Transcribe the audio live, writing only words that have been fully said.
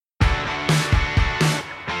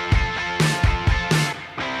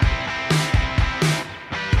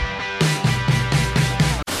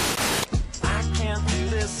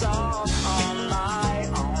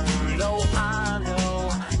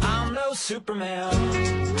Superman.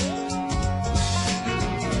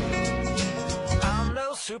 I'm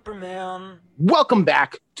no Superman. Welcome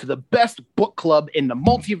back to the best book club in the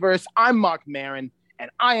multiverse. I'm Mark Maron,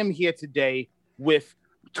 and I am here today with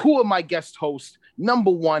two of my guest hosts.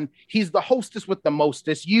 Number one, he's the hostess with the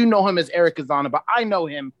mostest. You know him as Eric Azana, but I know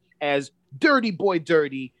him as Dirty Boy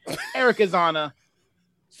Dirty. Eric Azana,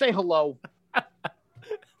 say hello.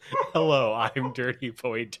 Hello, I'm Dirty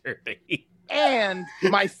Boy Dirty. And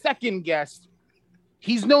my second guest,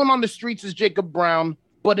 he's known on the streets as Jacob Brown,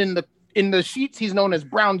 but in the sheets, he's known as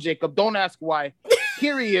Brown Jacob. Don't ask why.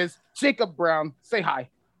 Here he is, Jacob Brown. Say hi.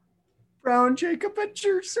 Brown Jacob at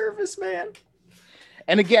your service, man.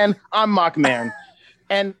 And again, I'm Mark Maron.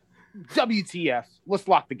 And WTF, let's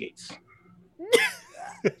lock the gates.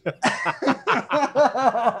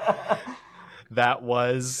 That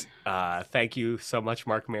was, thank you so much,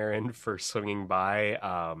 Mark Maron, for swinging by.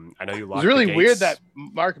 I know you locked It's really the gates. weird that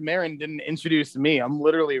Mark Maron didn't introduce me. I'm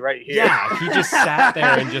literally right here. Yeah, he just sat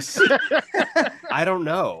there and just, I don't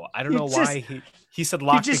know why he said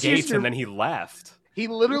lock the gates and then he left. He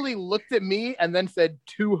literally looked at me and then said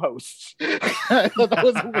two hosts. I thought that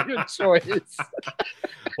was a weird choice.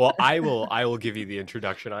 Well, I will give you the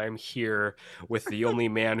introduction. I am here with the only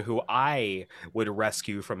man who I would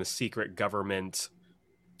rescue from a secret government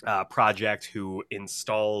project who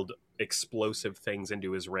installed explosive things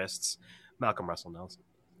into his wrists, Malcolm Russell Nelson.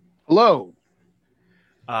 Hello.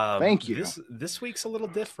 Thank you. This week's a little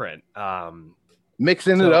different.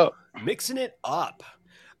 Mixing it up. Mixing it up.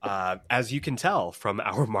 As you can tell from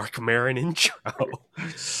our Mark Maron intro.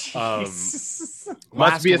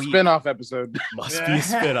 Must be a spin-off episode. Must be a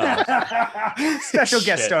spin-off. Special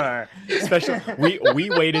guest star. We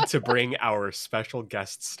waited to bring our special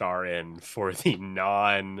guest star in for the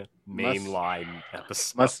non-mainline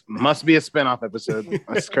episode. Must be a spin-off episode.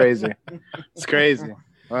 That's crazy. It's crazy.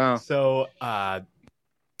 Wow. So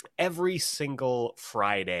every single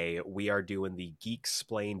Friday we are doing the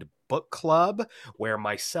Geek-Splained Book Club, where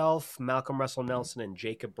myself, Malcolm Russell Nelson, and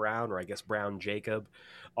Jacob Brown, or I guess Brown Jacob,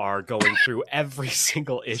 are going through every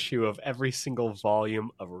single issue of every single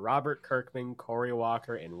volume of Robert Kirkman, Cory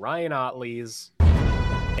Walker, and Ryan Ottley's.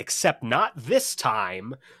 Except not this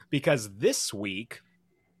time, because this week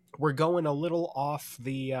we're going a little off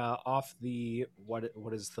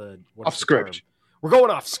script. We're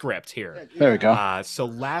going off script here. There we go. So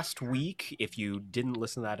last week, if you didn't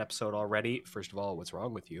listen to that episode already, first of all, what's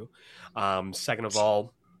wrong with you? Second of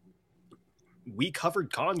all, we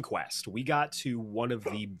covered Conquest. We got to one of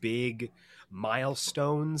the big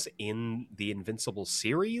milestones in the Invincible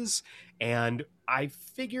series, and I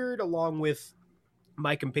figured, along with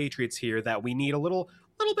my compatriots here, that we need a little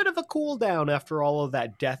bit of a cool down after all of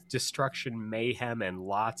that death, destruction, mayhem, and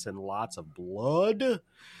lots of blood.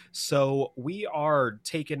 So we are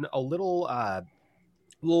taking a little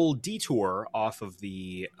detour off of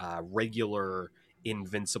the regular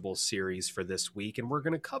Invincible series for this week, and we're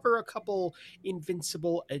going to cover a couple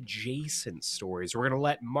Invincible adjacent stories. We're going to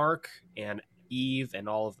let Mark and Eve and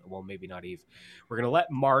maybe not Eve. We're going to let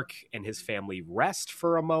Mark and his family rest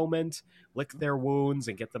for a moment, lick their wounds,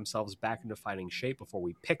 and get themselves back into fighting shape before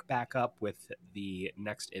we pick back up with the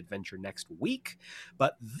next adventure next week.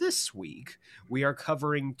 But this week, we are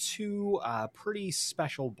covering two pretty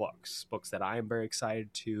special books that I am very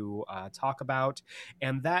excited to talk about.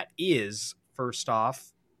 And that is, first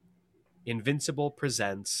off, Invincible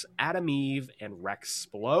presents Atom Eve and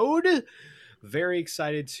Rexplode. Very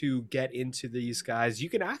excited to get into these guys.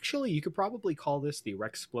 You could probably call this the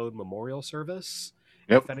Rexplode Memorial Service.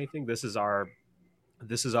 Yep. If anything, this is our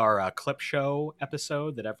clip show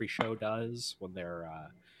episode that every show does when they're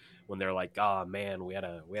like, oh man, we had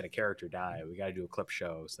a character die. We got to do a clip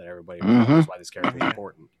show so that everybody knows why this character is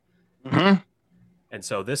important. Mm-hmm. And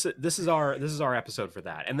so this is our episode for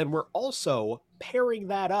that. And then we're also pairing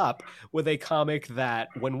that up with a comic that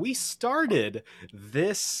when we started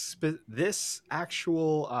this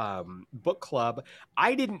actual book club,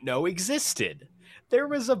 I didn't know existed. There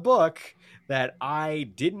was a book that I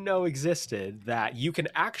didn't know existed that you can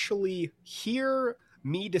actually hear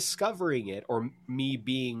me discovering it or me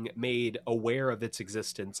being made aware of its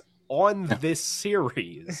existence on this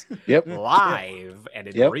series. Yep. Live and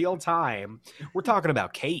in real time. We're talking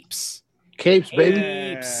about Capes. Capes, baby.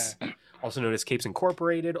 Capes. Also known as Capes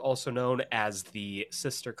Incorporated, also known as the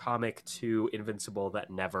sister comic to Invincible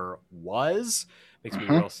that never was. Makes me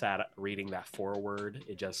real sad reading that foreword.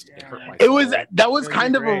 It hurt my It soul. was that was It was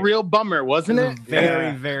kind of a great. real bummer, wasn't It was it? a very,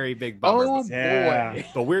 Yeah. very big bummer. Oh Yeah. boy.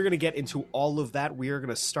 But we're going to get into all of that. We are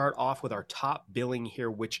going to start off with our top billing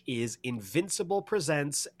here, which is Invincible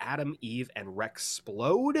presents Adam, Eve, and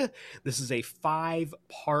Rexplode. This is a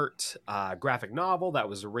 5-part graphic novel that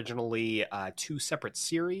was originally 2 separate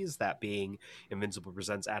series, that being Invincible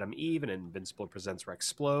presents Adam, Eve, and Invincible presents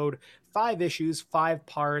Rexplode. 5 issues, 5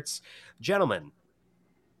 parts. Gentlemen,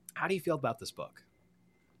 how do you feel about this book?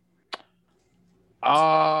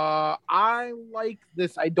 I like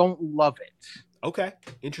this. I don't love it. Okay,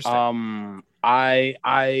 interesting.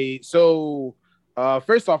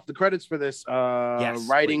 First off, the credits for this Yes,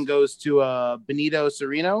 writing please. goes to Benito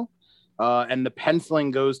Sereno, and the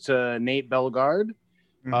penciling goes to Nate Bellegarde.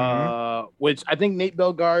 Which I think Nate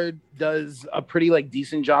Bellegarde does a pretty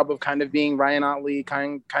decent job of kind of being Ryan Otley,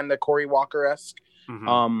 kind of Cory Walker-esque.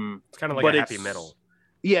 Mhm. It's kind of like but a happy middle.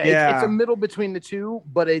 Yeah, it's a middle between the two,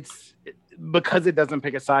 but because it doesn't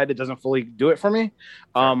pick a side, it doesn't fully do it for me.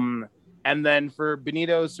 And then for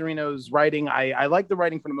Benito Sereno's writing, I like the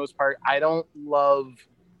writing for the most part. I don't love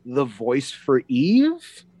the voice for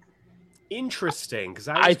Eve. Interesting, because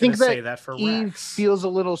I I was think going to say that for Eve Rex. feels a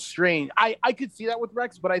little strange. I could see that with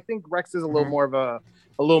Rex, but I think Rex is a little more of a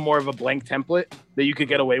blank template that you could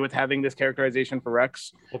get away with having this characterization for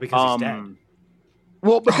Rex. Well, because he's dead.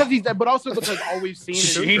 Well, because he's dead, but also because all we've seen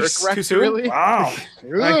is Jeez. Jerk Rex. Too soon? Really? Wow.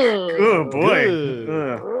 Oh boy.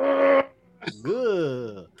 Good.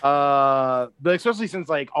 Good. But especially since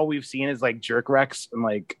all we've seen is Jerk Rex, and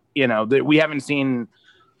we haven't seen.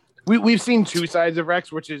 We've seen 2 sides of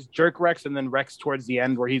Rex, which is Jerk Rex and then Rex towards the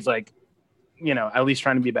end, where he's at least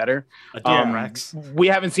trying to be better. A damn Rex. We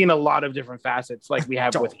haven't seen a lot of different facets like we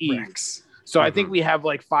have with Eve. Rex. So I think we have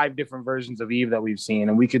 5 different versions of Eve that we've seen,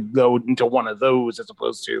 and we could go into one of those as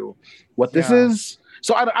opposed to what this is.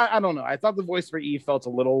 So I don't know. I thought the voice for Eve felt a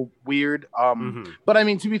little weird. But I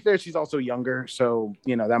mean, to be fair, she's also younger, so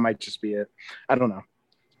that might just be it. I don't know,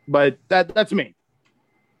 but that's me.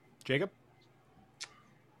 Jacob?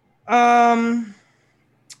 I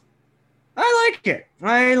like it.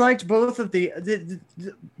 I liked both of the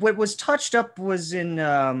what was touched up was in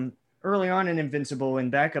early on in Invincible and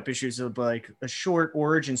backup issues of a short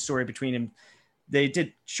origin story between him. They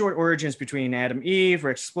did short origins between Adam, Eve,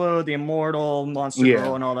 Rexplode, the Immortal, Monster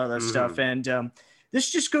Girl, and all that other stuff. And this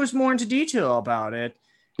just goes more into detail about it.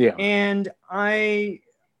 Yeah. And I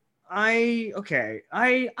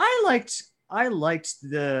liked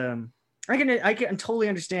the. I can totally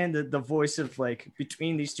understand the voice of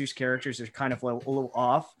between these 2 characters is kind of a little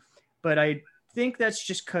off, but I think that's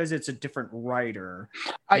just because it's a different writer.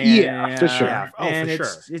 Yeah, for sure. Yeah. Oh, and for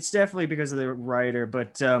sure. It's definitely because of the writer,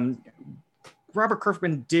 but Robert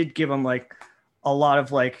Kirkman did give him a lot of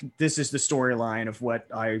this is the storyline of what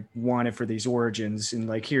I wanted for these origins,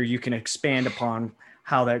 and here you can expand upon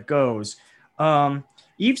how that goes.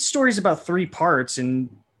 Eve's story is about 3 parts,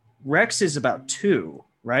 and Rex is about 2.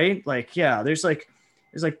 Right? There's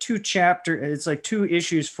 2 chapters. It's 2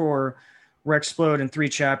 issues for Rexplode and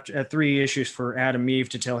 3 issues for Adam Eve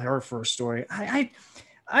to tell her first story. I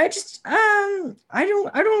don't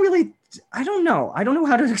know. I don't know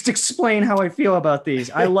how to explain how I feel about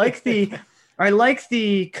these. I like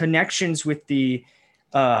the connections with the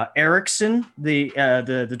Erickson, the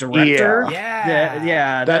director.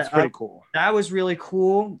 That's pretty cool. That was really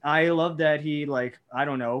cool. I love that he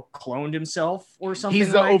cloned himself or something.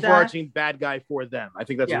 He's the like overarching bad guy for them. I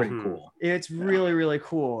think that's pretty cool. It's really, really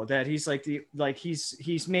cool that he's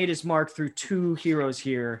he's made his mark through 2 heroes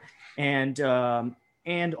here, and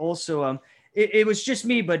also it was just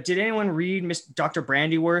me, but did anyone read Dr.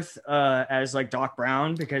 Brandyworth as Doc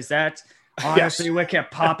Brown? Because that honestly what kept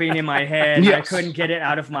popping in my head. I couldn't get it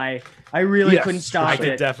out of my. I really couldn't stop it. I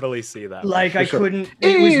could definitely see that. I couldn't.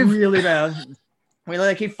 It was really bad.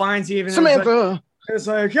 He finds Eve and Samantha. It's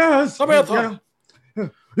yes, Samantha.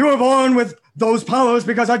 You were born with those powers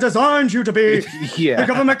because I designed you to be. The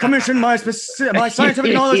government commissioned my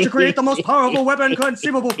scientific knowledge to create the most powerful weapon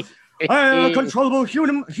conceivable. A controllable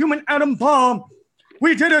human atom bomb.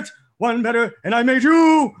 We did it. One better, and I made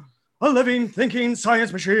you a living, thinking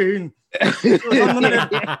science machine. It was unlimited.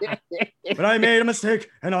 But I made a mistake,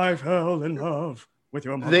 and I fell in love with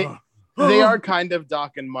your mother. They are kind of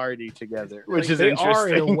Doc and Marty together, which is interesting. Are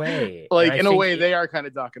in a way. In a way, they are kind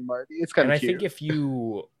of Doc and Marty. It's kind of cute. I think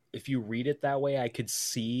if you read it that way, I could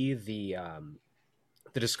see the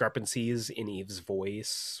discrepancies in Eve's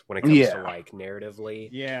voice when it comes to narratively.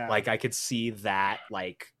 Yeah. I could see that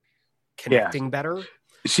connecting better.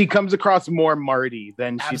 She comes across more Marty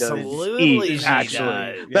than she Absolutely, does Eve, she actually.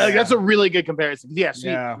 does. Like, that's a really good comparison. Yeah,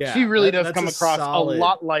 she really does That's come a across solid- a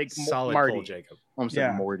lot like solid Marty. pull, Jacob. I'm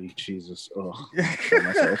saying Yeah. Morty. Jesus. Ugh. Kill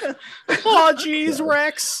myself. Oh, jeez,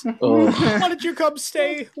 Rex. Ugh. Why don't you come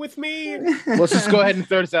stay with me? Let's just go ahead and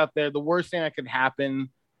throw this out there. The worst thing that could happen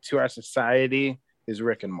to our society is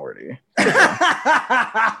Rick and Morty.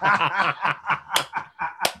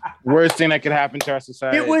 Worst thing that could happen to our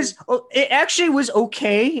society. It actually was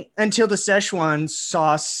okay until the Szechuan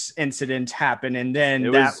sauce incident happened, and then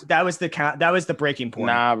that was the breaking point.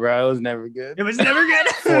 Nah, bro, it was never good. It was never good.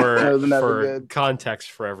 That was never For good.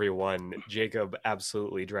 context for everyone, Jacob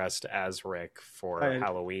absolutely dressed as Rick for I-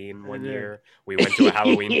 Halloween one I did. year. We went to a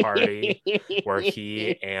Halloween party where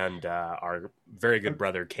he and our very good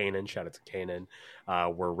brother Kanan, shout out to Kanan,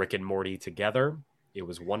 were Rick and Morty together. It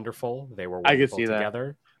was wonderful. They were I could wonderful see that.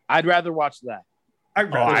 together. I'd rather watch that. Oh,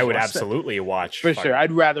 I would absolutely watch For sure.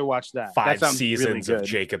 I'd rather watch that. That 5 sounds seasons really of good.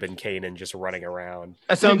 Jacob and Kanan just running around.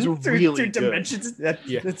 That sounds Through really good. dimensions.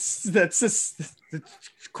 Yeah. That's just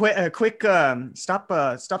quick.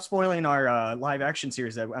 Stop spoiling our live action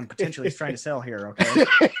series that I'm potentially trying to sell here.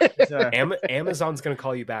 Okay. Amazon's going to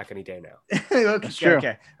call you back any day now. Okay. That's true.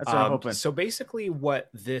 Okay. That's what I'm hoping. So basically what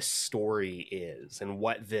this story is and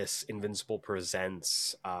what this Invincible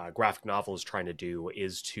Presents graphic novel is trying to do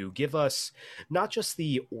is to give us not just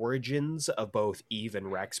the origins of both Eve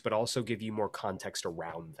and Rex, but also give you more context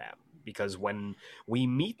around them. Because when we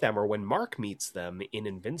meet them, or when Mark meets them in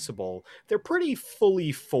Invincible, they're pretty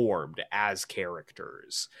fully formed as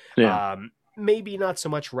characters. Yeah. Maybe not so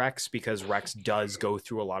much Rex, because Rex does go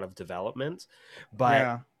through a lot of development,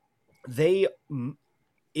 but I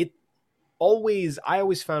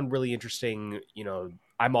always found really interesting,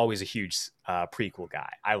 I'm always a huge prequel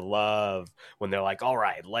guy. I love when they're like, all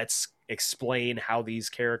right, let's explain how these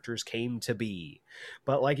characters came to be.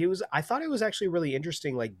 But I thought it was actually really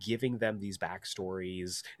interesting, like giving them these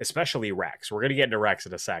backstories, especially Rex. We're going to get into Rex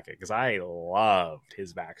in a second because I loved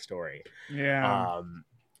his backstory. Yeah.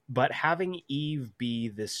 But having Eve be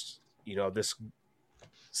this,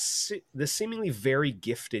 this seemingly very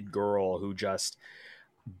gifted girl who just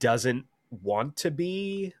doesn't want to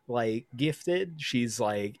be like gifted. She's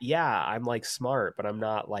like, yeah, I'm like smart, but I'm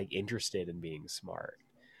not like interested in being smart.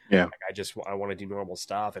 Yeah. I want to do normal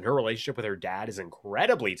stuff. And her relationship with her dad is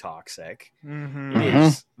incredibly toxic. Mm-hmm. It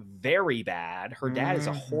is very bad. Her dad is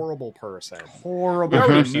a horrible person. Horrible. We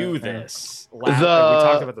already person. knew this. We The-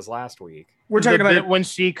 talked about this last week. We're talking The about bit when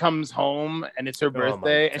she comes home and it's her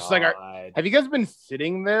birthday, and she's like, God. have you guys been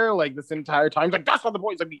sitting there like this entire time? He's like, that's not the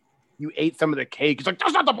point. He's like, you ate some of the cake. He's like,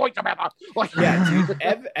 that's not the point, Samantha. Like, Yeah, dude.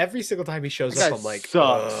 Every single time he shows That up, guy I'm like,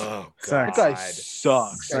 sucks. oh, Sucks. God. that guy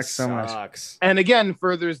sucks. Sucks so much. Sucks. And again,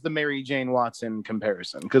 furthers the Mary Jane Watson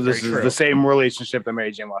comparison, because this Very is true. the same relationship that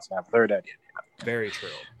Mary Jane Watson had with her dad. Very true.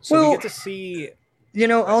 So Well- we get to see.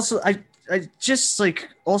 Also, I just like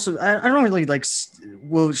also I don't really like.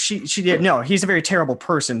 Well, she did no. He's a very terrible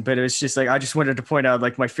person, but it was just like I just wanted to point out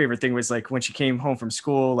like my favorite thing was like when she came home from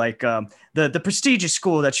school, like the prestigious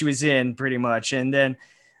school that she was in, pretty much, and then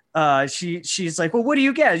she's like, well, what do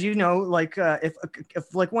you get?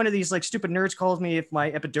 If like one of these like stupid nerds calls me if my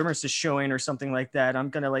epidermis is showing or something like that, I'm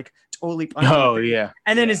gonna like totally. Oh yeah.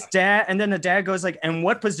 And then the dad goes like, and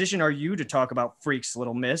what position are you to talk about freaks,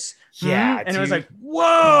 little miss? Yeah, And it was dude. like,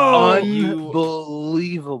 whoa.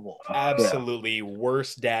 Unbelievable. Absolutely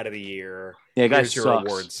worst dad of the year. Yeah, guy Here's your sucks.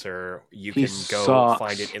 award, sir. You He can go sucks.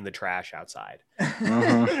 find it in the trash outside.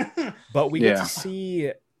 Mhm. But we get Yeah. to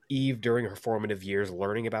see Eve during her formative years,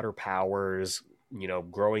 learning about her powers,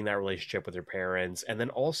 growing that relationship with her parents, and then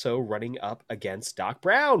also running up against Doc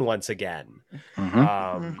Brown once again.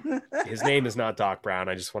 Mhm. His name is not Doc Brown.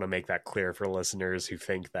 I just want to make that clear for listeners who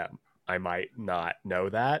think that I might not know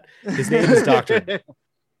that. His name is Dr.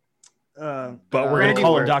 But we're going to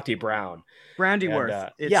call him Dr. Brown.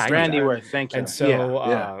 Brandyworth. And, yeah, I knew that. Brandyworth, thank you. And so,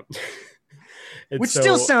 yeah. and Which so-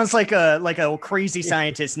 still sounds like a crazy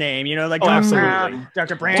scientist name, like Oh, absolutely.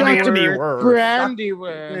 Dr. Dr. Brandyworth.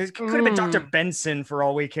 Brandyworth. It could have been Dr. Benson for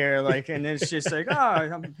all we care, and it's just like,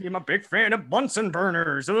 I'm a big fan of Bunsen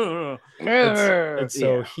burners. Ugh. And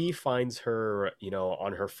so Yeah. he finds her,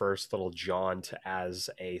 on her first little jaunt as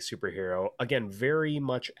a superhero. Again, very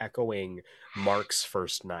much echoing Mark's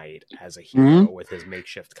first night as a hero with his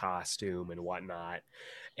makeshift costume and whatnot.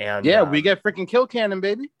 And Yeah, we get freaking kill cannon,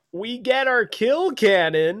 baby. we get our kill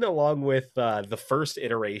cannon along with the first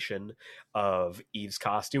iteration of Eve's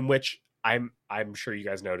costume, which I'm sure you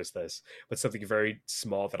guys noticed this, but something very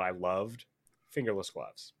small that I loved: fingerless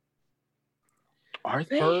gloves. Are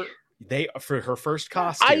they? They for her first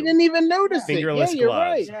costume. I didn't even notice Fingerless it. Yeah, you're gloves.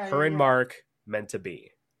 right. Yeah, Her and yeah. Mark meant to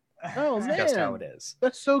be. Oh, That's man. just how it is.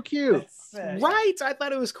 That's so cute. Right, I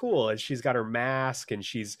thought it was cool. And she's got her mask, and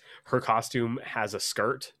her costume has a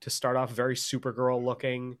skirt to start off, very Supergirl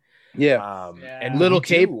looking. Yeah. And Little we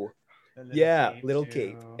cape. Little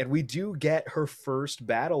cape. And we do get her first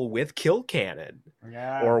battle with Kill Cannon.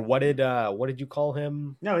 Yeah. Or what did you call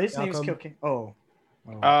him? No, his name's Malcolm? Kill Cannon. Oh.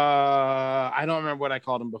 I don't remember what I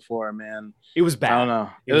called him before, man. It was bad. I don't know.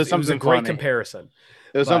 It was something a great funny. comparison.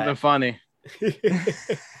 It was but- something funny.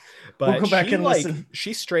 But We'll go back she, and like, listen.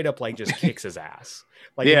 she straight up like just kicks his ass.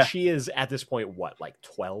 Like, Yeah. and she is at this point what, like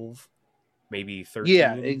 12, maybe 13.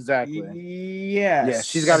 Yeah, exactly. Yes. Yeah,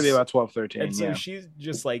 she's got to be about 12, 13. And so yeah. she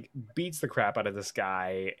just like beats the crap out of this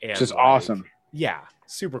guy, and Just like, awesome. Yeah,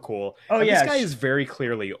 super cool. Oh, And yeah, this guy she- is very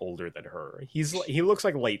clearly older than her. He looks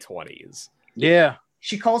like late 20s. Yeah.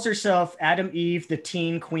 She calls herself Adam Eve, the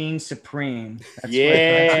Teen Queen Supreme. That's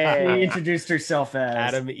Yeah. what she introduced herself as.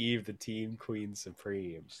 Adam Eve, the Teen Queen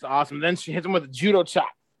Supreme. It's awesome. Then she hits him with a judo chop.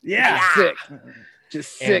 Yeah. Just sick.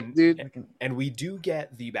 Just sick, And- dude. And we do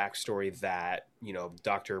get the backstory that,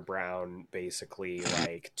 Dr. Brown basically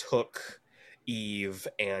like took Eve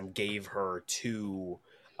and gave her to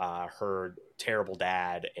her terrible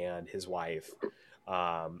dad and his wife,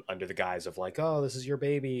 under the guise of like, oh, this is your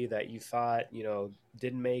baby that you thought,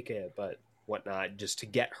 didn't make it, but whatnot, just to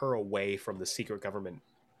get her away from the secret government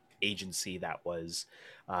agency that was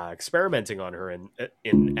experimenting on her and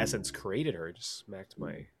in essence created her. Just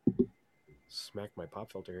smacked my pop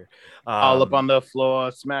filter here. All up on the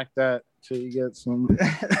floor. Smack that till you get some.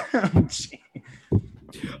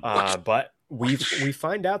 But we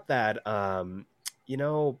find out that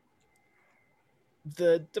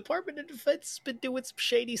the Department of Defense has been doing some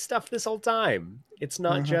shady stuff this whole time. It's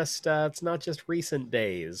not just recent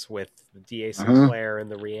days with DA Sinclair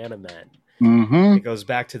and the Reanimen. Mm-hmm. It goes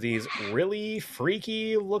back to these really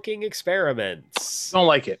freaky looking experiments, Don't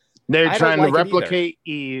like it. They're I don't trying to like it either. replicate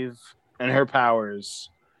Eve and her powers.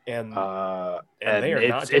 and And they are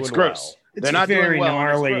not doing it's gross. well. It's They're not very doing well. and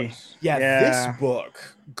it's gnarly. gross. Yeah, Yeah. this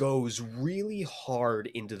book goes really hard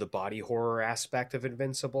into the body horror aspect of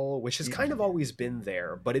Invincible, which has kind of always been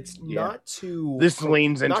there, but it's Yeah. not to This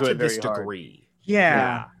leans not into to it very this hard. degree.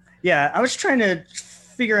 Yeah. I was trying to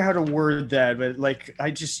figure out how to word that, but like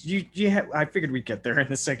I just I figured we'd get there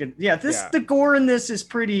in a second. Yeah, the gore in this is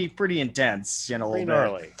pretty intense, a little Pretty bit.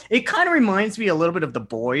 gnarly. It kind of reminds me a little bit of The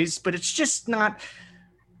Boys, but it's just not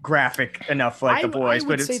graphic enough like The Boys. I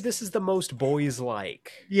would but say it's this is the most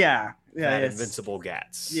boys-like yeah, that it's- Invincible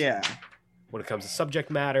gets. Yeah, When it comes to subject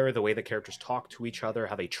matter, the way the characters talk to each other,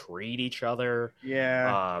 how they treat each other.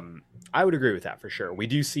 yeah. I would agree with that for sure. We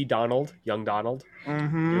do see young Donald.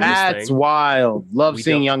 Mm-hmm. That's thing. wild. Love We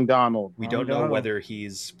seeing don't- young Donald. We Oh, don't know Donald. whether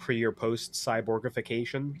he's pre or post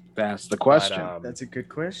cyborgification. That's the question. But, That's a good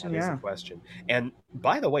question. that is Yeah. the question. And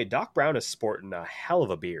by the way, Doc Brown is sporting a hell of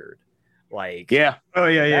a beard. Like, yeah. Oh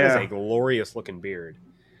yeah, that is yeah. a glorious looking beard.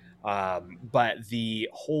 But the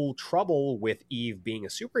whole trouble with Eve being a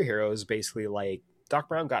superhero is basically like Doc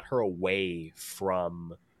Brown got her away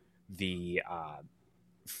from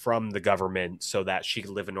the government so that she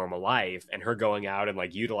could live a normal life, and her going out and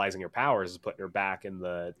like utilizing her powers is putting her back in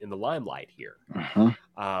the limelight here.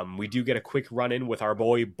 Uh-huh. We do get a quick run in with our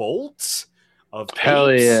boy Bolt of Hell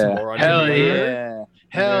Tapes. yeah. More on Hell him later. yeah.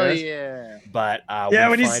 Hell Yes. yeah. But Yeah,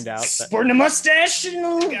 we when find he's out that sporting a mustache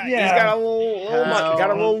and he's got a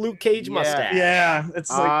little Luke Cage Yeah. mustache. yeah, it's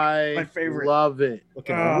like I my favorite. love it.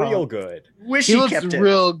 Looking Oh. real good. wish He he looks kept it.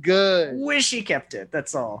 real good. Wish he kept it.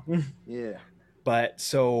 That's all. Yeah. But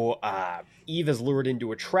so Eve is lured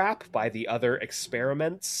into a trap by the other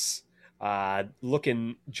experiments,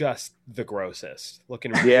 looking just the grossest,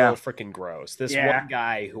 looking real Yeah. freaking gross. This Yeah. one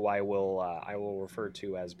guy who I will refer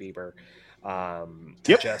to as Bieber,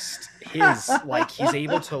 Yep. just his like he's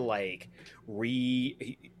able to like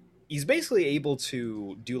he's basically able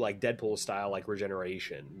to do like Deadpool style like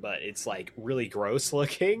regeneration, but it's like really gross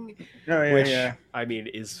looking. Oh yeah, Which yeah. I mean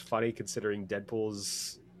is funny considering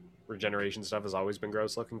Deadpool's regeneration stuff has always been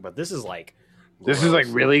gross looking, but this is like This is like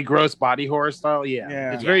gross. really gross body horror style. Yeah.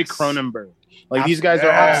 Yeah. It's very Yes. Cronenberg. Like these guys are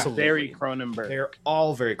all Absolutely. very Cronenberg. They're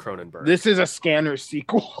all very Cronenberg. This is a Scanner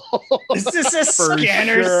sequel. This is a For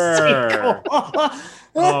Scanners sure. sequel.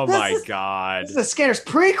 Oh This my is- god. This is a Scanners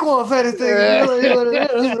prequel, if anything. Really, what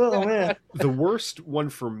it is. Oh man. The worst one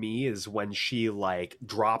for me is when she like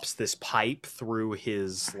drops this pipe through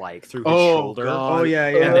his shoulder. God. Oh yeah,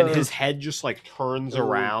 yeah. And then his head just like turns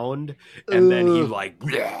around and then he like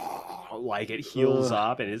like it heals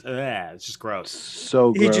up and it's just gross.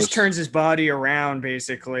 So gross. He just turns his body around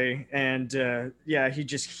basically, and he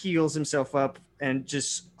just heals himself up and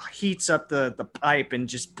just heats up the pipe and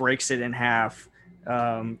just breaks it in half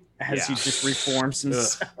as he just reforms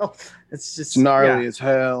himself. It's just gnarly as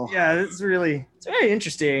hell. Yeah, it's very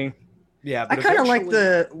interesting. Yeah, I kind of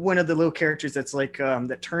like one of the little characters that's like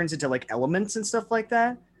that turns into like elements and stuff like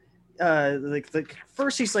that. Like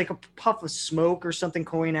first he's like a puff of smoke or something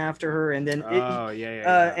going after her, and then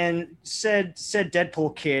and said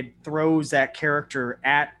Deadpool kid throws that character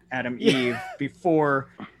at Adam Eve before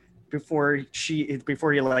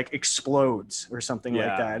he like explodes or something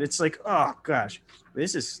like that. It's like, oh gosh,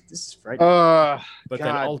 this is frightening. But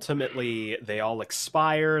then ultimately they all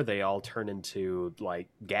expire. They all turn into like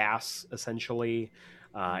gas essentially.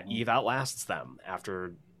 Eve outlasts them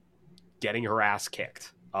after getting her ass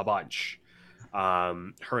kicked a bunch.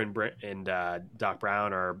 Her and Doc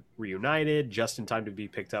Brown are reunited just in time to be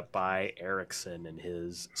picked up by Erickson and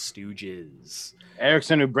his stooges.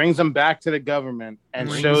 Erickson, who brings them back to the government and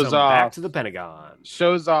shows off back to the Pentagon.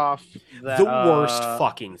 Shows off the worst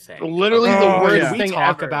fucking thing. Literally the worst thing. Can we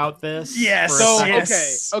talk about this?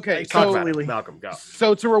 Yes. Okay. So Malcolm, go.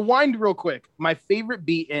 So to rewind real quick, my favorite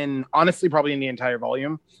beat in honestly probably in the entire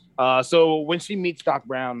volume. So when she meets Doc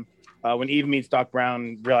Brown. When Eve meets Doc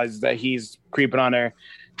Brown, realizes that he's creeping on her.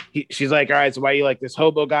 She's like, all right, so why are you like this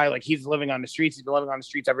hobo guy? Like, he's living on the streets. He's been living on the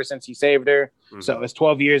streets ever since he saved her. Mm-hmm. So it's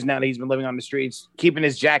 12 years now that he's been living on the streets, keeping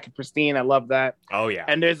his jacket pristine. I love that. Oh, yeah.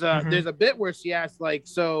 And there's a bit where she asks, like,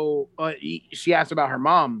 she asked about her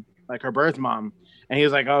mom, like her birth mom. And he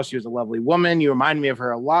was like, oh, she was a lovely woman. You remind me of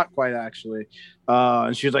her a lot, quite actually.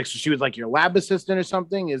 And she was like, so she was like your lab assistant or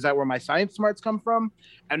something. Is that where my science smarts come from?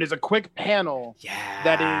 And there's a quick panel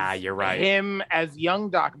that is you're right. him as young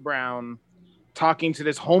Doc Brown talking to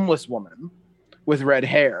this homeless woman with red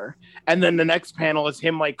hair. And then the next panel is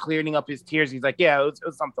him like clearing up his tears. He's like, yeah, it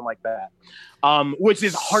was something like that. Which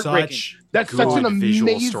is heartbreaking. That's such an amazing,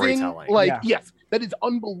 yes, that is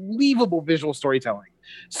unbelievable visual storytelling.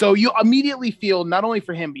 So you immediately feel not only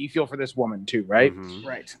for him, but you feel for this woman too, right? Mm-hmm.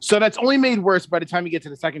 Right. So that's only made worse by the time you get to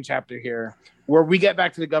the second chapter here, where we get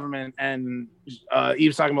back to the government and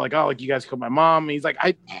Eve's talking about like, oh, like you guys killed my mom. And he's like,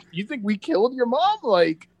 you think we killed your mom?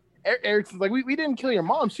 Like Erickson's like, we didn't kill your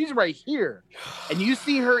mom. She's right here. And you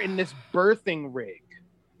see her in this birthing rig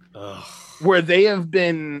where they have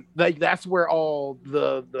been like, that's where all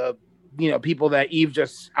the people that Eve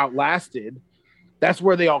just outlasted, that's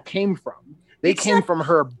where they all came from. They came from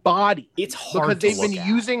her body. It's hard because they've been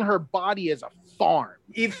using her body as a farm,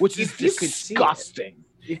 which is disgusting.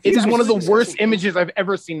 It is one of the worst images I've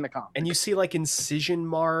ever seen in the comic. And you see like incision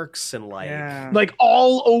marks and like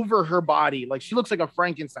all over her body. Like she looks like a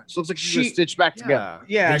Frankenstein. She looks like she's stitched back together.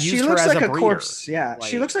 Yeah, she looks like a corpse. Yeah,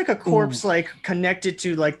 she looks like a corpse, like connected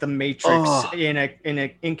to like the Matrix in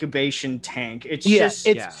an incubation tank. It's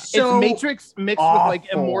it's Matrix mixed with like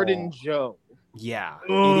Immortan Joe. Yeah.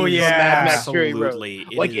 Oh yeah. Mad Max absolutely.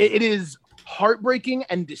 It is heartbreaking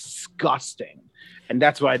and disgusting. And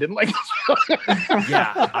that's why I didn't like this.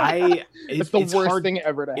 It's the worst thing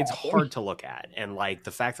ever to happen. It's hard to look at. And like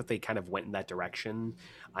the fact that they kind of went in that direction,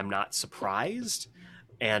 I'm not surprised.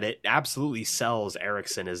 And it absolutely sells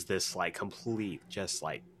Erickson as this like complete, just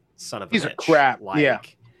like son of a bitch. He's a crap.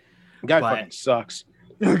 Like, guy fucking sucks.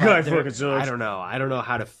 I don't know. I don't know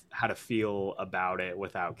how to feel about it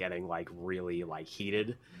without getting like really like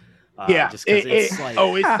heated. Just because it's like,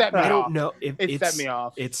 it set me off. I don't know. It set me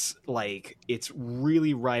off. It's like it's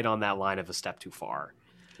really right on that line of a step too far.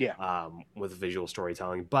 Yeah. With visual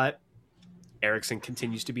storytelling, but Erickson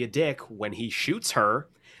continues to be a dick when he shoots her,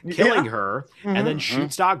 killing her, and then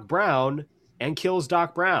shoots Doc Brown and kills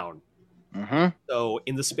Doc Brown. Mm-hmm. So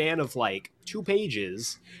in the span of like 2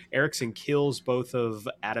 pages, Erickson kills both of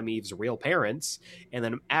Adam Eve's real parents, and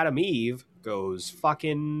then Adam Eve goes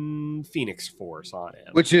fucking Phoenix Force on him,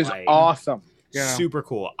 which is like, awesome. Super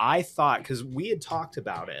cool. I thought, because we had talked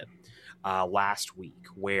about it last week,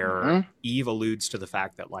 where Eve alludes to the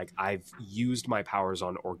fact that like I've used my powers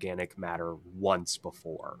on organic matter once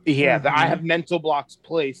before. Yeah, I have mental blocks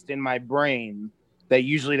placed in my brain that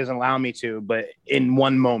usually doesn't allow me to, but in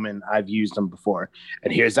one moment I've used them before.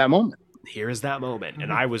 And here's that moment.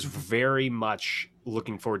 And I was very much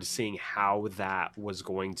looking forward to seeing how that was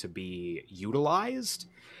going to be utilized.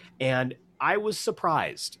 And I was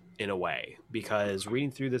surprised in a way, because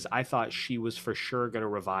reading through this, I thought she was for sure going to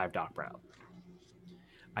revive Doc Brown.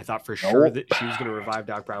 I thought for sure that she was going to revive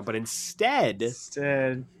Doc Brown, but instead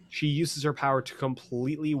she uses her power to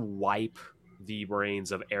completely wipe the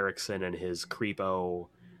brains of Erickson and his creepo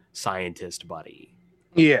scientist buddy.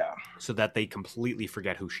 Yeah. so that they completely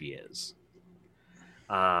forget who she is.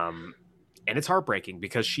 And it's heartbreaking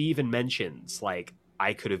because she even mentions, like,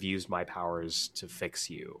 I could have used my powers to fix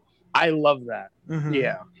you. I love that. Mhm.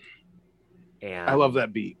 Yeah. And I love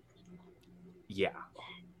that beat. Yeah.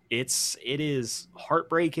 It is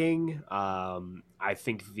heartbreaking. I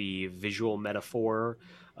think the visual metaphor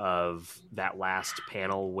of that last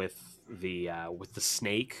panel with the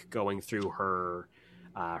snake going through her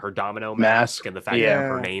domino mask and the fact that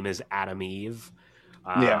her name is Adam Eve.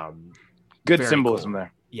 Yeah. Good very symbolism cool.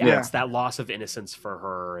 there. Yeah, Yeah. it's that loss of innocence for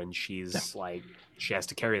her, and she's like, she has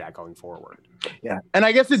to carry that going forward. Yeah. And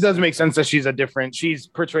I guess it does make sense that she's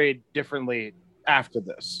portrayed differently after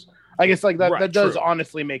this. I guess like that, Right, that does true.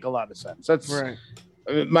 honestly make a lot of sense. That's Right.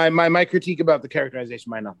 my critique about the characterization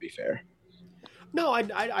might not be fair. No,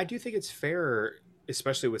 I do think it's fair,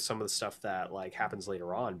 especially with some of the stuff that like happens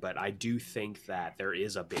later on. But I do think that there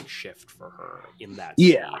is a big shift for her in that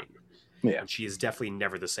Yeah. scene. Yeah. And she is definitely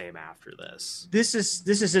never the same after this. This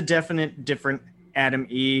is a definite different Adam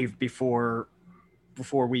Eve before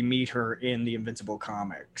we meet her in the Invincible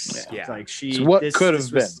comics. Yeah. Like It's what could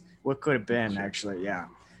have was what could have been, actually. Yeah.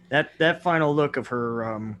 That final look of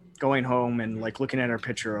her going home and like looking at her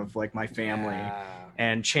picture of like my family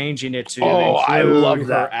and changing it to I include love Her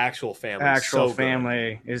that. actual family. actual so good.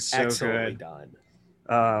 family is so Excellently good.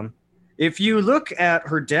 done. If you look at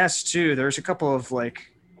her desk too, there's a couple of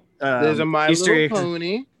like There's a My Easter Little eggs.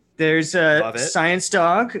 Pony. There's a Love it. Science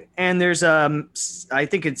Dog, and there's I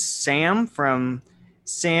think it's Sam from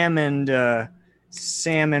Sam and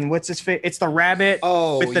what's his face? It's the rabbit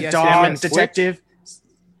with the yes, dog Sam and detective.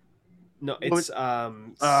 No, it's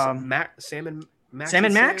Sam Sam and Max. Sam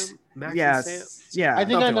and Max? Max Yeah, and Sam? yeah. I think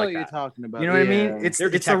I Something know like what you're that. talking about. You know what I Yeah. mean? They're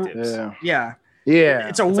detectives. Yeah. Yeah,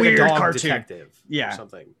 it's a It's like weird a dog cartoon. detective. Yeah. Or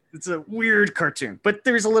something. It's a weird cartoon, but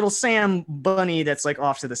there's a little Sam bunny that's like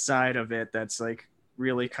off to the side of it. That's like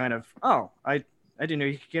really kind of I didn't know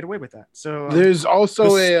you could get away with that. So There's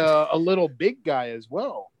also this- a little big guy as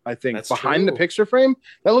well. I think That's behind the true. picture frame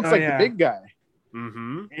that looks Oh, like yeah. the big guy,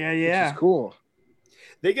 Mm-hmm. yeah. which is cool.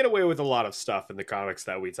 They get away with a lot of stuff in the comics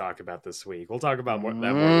that we talk about this week. We'll talk about that more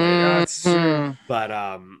later. That's true.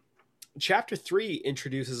 But chapter 3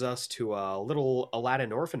 introduces us to a little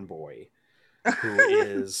Aladdin orphan boy who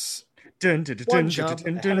is one jump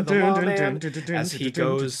ahead of the lawman as he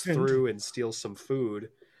goes through and steals some food.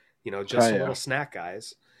 You know, just Oh, a yeah. little snack,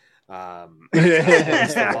 guys.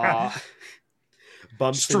 Breaks the law.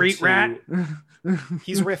 Bumps Street into- rat.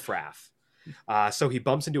 He's riffraff. So he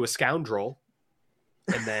bumps into a scoundrel,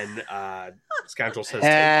 and then scoundrel says,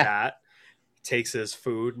 "Take that." Takes his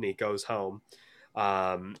food and he goes home.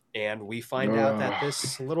 And we find out that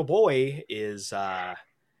this little boy is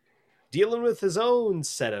dealing with his own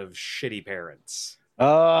set of shitty parents.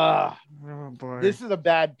 Oh boy. This is a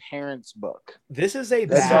bad parents book. This is a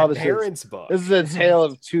That's all bad this is. parents book. This is a tale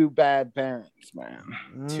of two bad parents,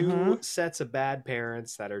 man. Two sets of bad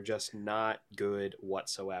parents that are just not good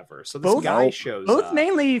whatsoever. So this Both- guy shows Both up.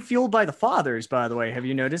 mainly fueled by the fathers, by the way. Have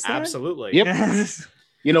you noticed that? Absolutely. Yep.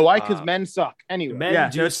 You know why? Because Um, men suck. Anyway, men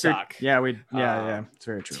do that's true. suck. Yeah, Yeah, yeah, it's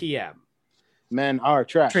very true. TM. men are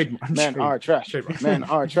trash. Men are trash. Trademark. Men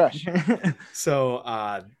are trash. So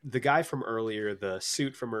the guy from earlier, the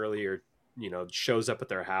suit from earlier, you know, shows up at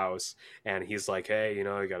their house and he's like, hey, you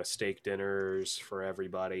know, I got a steak dinners for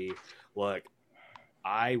everybody. Look,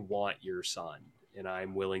 I want your son and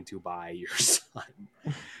I'm willing to buy your son.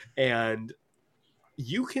 And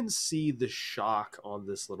you can see the shock on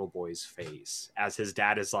this little boy's face as his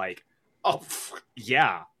dad is like, oh,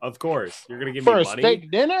 yeah, of course. You're going to give For me a money? steak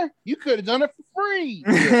dinner, you could have done it for free.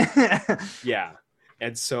 Yeah.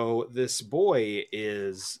 And so this boy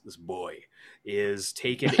is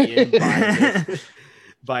taken in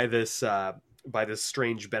by this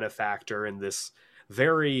strange benefactor in this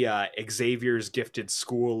very Xavier's gifted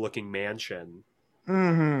school looking mansion.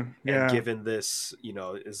 Yeah. And given this, you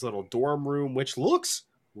know, his little dorm room, which looks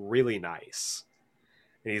really nice.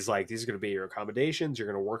 And he's like, these are going to be your accommodations. You're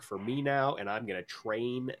going to work for me now, and I'm going to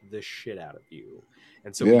train the shit out of you.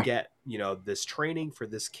 And so we get, you know, this training for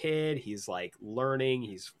this kid. He's like learning,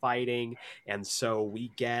 he's fighting. And so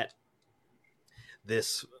we get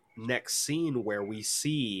this next scene where we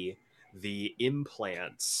see the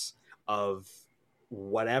implants of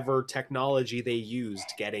whatever technology they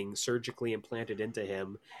used getting surgically implanted into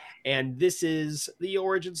him. And this is the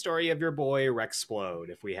origin story of your boy Rexplode,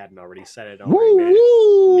 if we hadn't already said it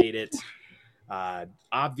already. Made it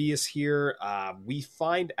obvious here. We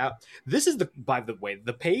find out this is by the way,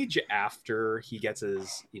 the page after he gets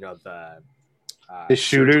his, you know, The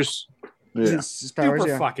shooters. Yeah. His powers, super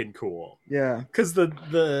yeah. fucking cool. Yeah. Because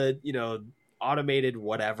the you know, automated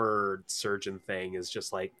whatever surgeon thing is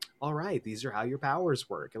just like, all right, these are how your powers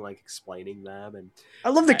work, and like explaining them. And I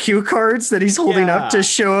love the cue cards that he's holding up to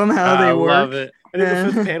show him how they work. love it. And in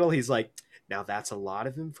the fifth panel, he's like, now that's a lot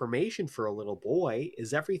of information for a little boy.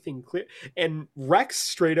 Is everything clear? And Rex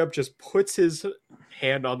straight up just puts his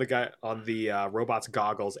hand on the robot's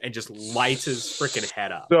goggles and just lights his freaking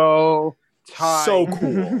head up. So tight. So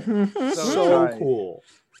cool. So tight. cool.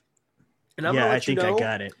 And I'm Yeah, gonna I let you think I know,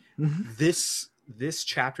 got it. this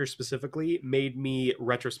chapter specifically made me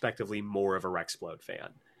retrospectively more of a Rexplode fan.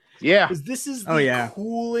 Yeah. Because this is the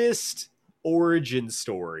coolest origin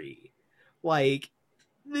story. Like,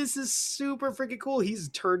 this is super freaking cool. He's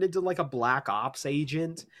turned into like a Black Ops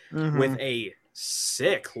agent with a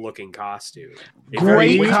sick looking costume. A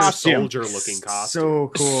Great Winter costume. Soldier looking costume.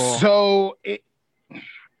 So cool. So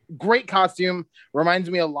great costume. Reminds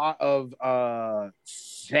me a lot of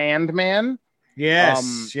Sandman.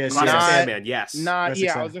 Yes. Yes. Classic Not- Sandman, yes. Not That's yeah, I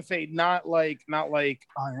exciting. was gonna say not like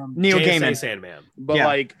Neil JSA Gaiman. Sandman. but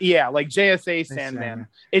Yeah. like JSA Sandman.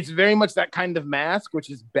 It's very much that kind of mask, which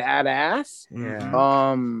is badass.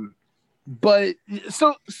 Yeah. But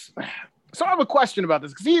so I have a question about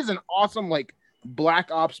this because he is an awesome like Black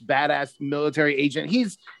Ops badass military agent.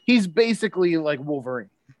 He's basically like Wolverine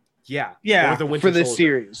Yeah. Yeah. Or the Winter for this Soldier.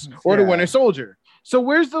 series, or the Yeah. Winter Soldier. So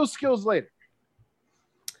where's those skills later?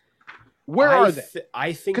 Where are they?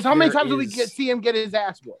 I think Because how many there times do we is- see him get his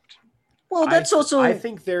ass whooped? Well, that's also. I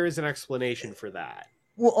think there is an explanation for that.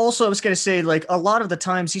 Well, also, I was going to say, like, a lot of the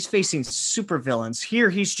times he's facing supervillains. Here,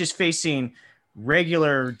 he's just facing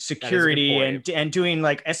regular security point. and doing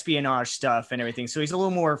like espionage stuff and everything. So he's a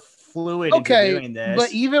little more fluid Okay, into doing this.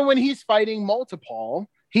 but even when he's fighting Multipole,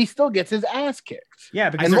 he still gets his ass kicked. yeah,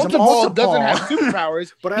 because And there's a Multipole doesn't have multiple.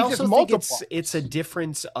 superpowers. But I he's also just think Multipole. it's a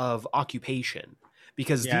difference of occupation,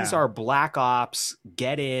 because Yeah. these are Black Ops,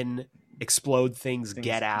 get in, explode things, Things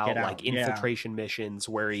get out, get out, like yeah. infiltration missions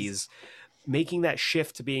where he's making that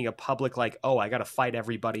shift to being a public, like, oh, I got to fight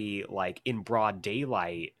everybody like in broad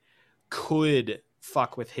daylight, could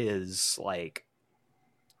fuck with his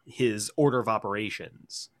order of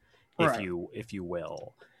operations, Right. if you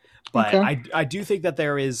will. But Okay. I do think that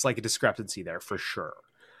there is like a discrepancy there for sure.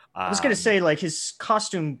 I was going to say, like, his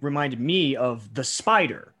costume reminded me of the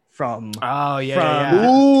Spider from Oh yeah, from, yeah,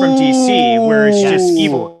 yeah. from DC, where it's just Ooh.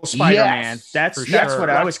 evil Spider-Man. Yes, That's for that's sure. what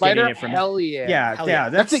I was Spider, getting it from. hell yeah. Yeah, Hell yeah, yeah.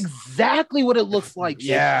 That's exactly what it looks like.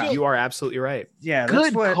 Yeah. Shit. You are absolutely right. yeah. That's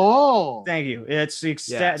Good what. call. Thank you. It's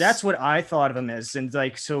Yes. that's what I thought of him as, and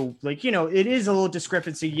like so, like it is a little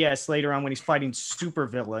discrepancy. Yes, later on when he's fighting super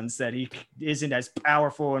villains, that he isn't as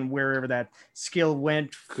powerful, and wherever that skill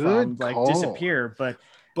went from, Good like call. disappear. But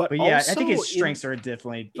yeah, I think his strengths are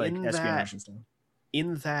definitely like in espionage and stuff.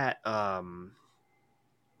 In that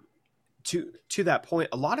to that point,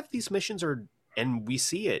 a lot of these missions are, and we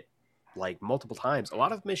see it like multiple times, a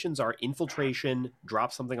lot of missions are infiltration,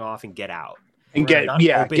 drop something off and get out. And Right. Not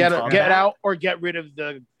open get combat. out or get rid of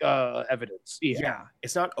the evidence. Yeah. Yeah,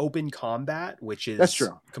 It's not open combat, which is That's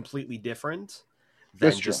true. completely different than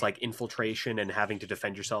That's just true. like infiltration and having to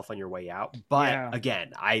defend yourself on your way out. But Yeah.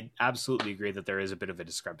 again, I absolutely agree that there is a bit of a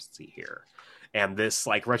discrepancy here. And this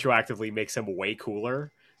like retroactively makes him way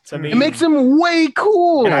cooler to me. It makes him way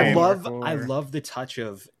cool. And Way more I cooler. love the touch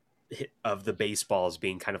of the baseballs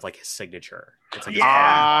being kind of like his signature. It's like,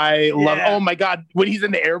 I love. Yeah. Oh my god, when he's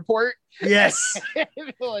in the airport, yes,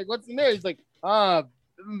 like what's in there? He's like, I'm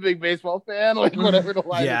a big baseball fan. Like whatever the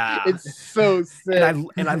line. is. Yeah. It's so sick.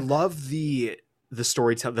 and I love the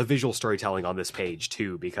storytelling, the visual storytelling on this page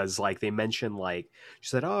too, because like they mention, like she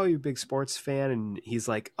said, "Oh, you're a big sports fan," and he's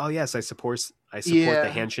like, "Oh yes, I support Yeah. the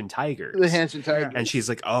Hanshin Tigers." The Hanshin Tigers. And she's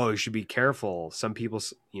like, "Oh, you should be careful. Some people,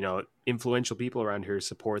 influential people around here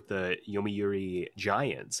support the Yomiuri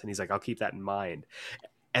Giants." And he's like, "I'll keep that in mind."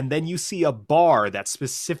 And then you see a bar that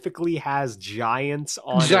specifically has Giants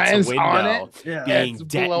on Giants its window on it? yeah. being It's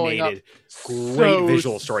blowing up. detonated. Great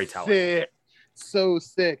visual storytelling. Sick. So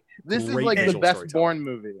sick. This is Great like the visual best storytelling.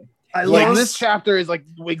 Bourne movie. I Like love this chapter is like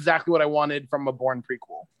exactly what I wanted from a Bourne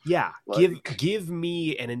prequel. Yeah, Like- give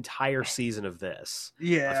me an entire season of this.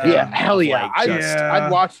 Yeah, Yeah, hell yeah. like, I'd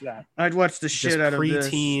watch that. I'd watch the Just shit out of this.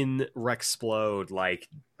 preteen Rexplode, like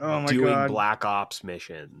Oh my doing god. Black Ops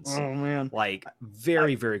missions. Oh man. Like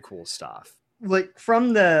very, very cool stuff. Like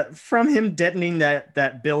from him detonating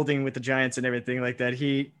that building with the Giants and everything like that,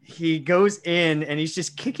 he goes in and he's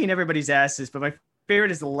just kicking everybody's asses. But my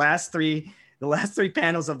favorite is the last three the last 3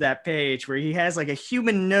 panels of that page where he has like a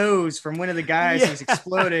human nose from one of the guys who's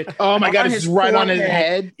exploded. Oh my God, it's right on his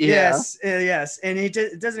head. Yeah. Yes. And he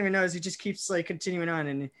doesn't even notice. He just keeps like continuing on.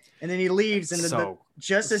 And then he leaves. And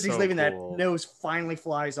just as he's leaving, that nose finally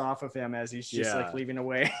flies off of him as he's just like leaving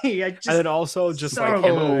away. And then also just like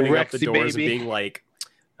him opening up the doors and being like,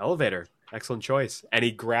 elevator. Excellent choice. And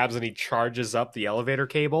he grabs and he charges up the elevator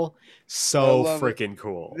cable. So freaking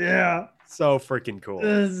cool. Yeah. So freaking cool.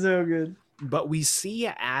 That's so good. But we see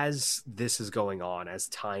as this is going on, as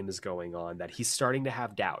time is going on, that he's starting to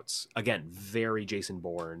have doubts. Again, very Jason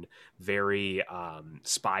Bourne, very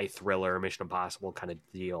spy thriller, Mission Impossible kind of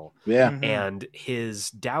deal. Yeah. Mm-hmm. And his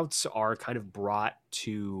doubts are kind of brought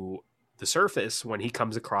to the surface when he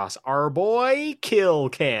comes across our boy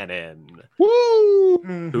Kilcannon. Woo!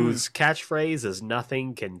 Mm-hmm. Whose catchphrase is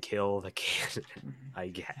 "Nothing can kill the cannon," I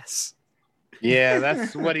guess. Yeah,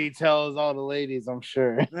 that's what he tells all the ladies, I'm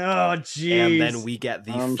sure. Oh, geez. And then we get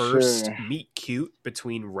the first sure. meet cute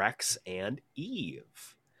between Rex and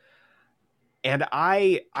Eve. And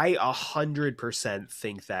I 100%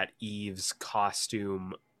 think that Eve's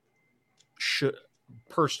costume should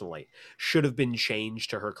have been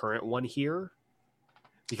changed to her current one here.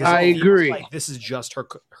 Because I agree. Like this is just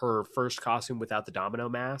her first costume without the domino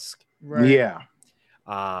mask. Right. Yeah.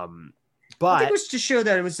 But I think it was to show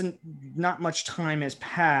that it was not much time has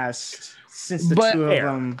passed since the two of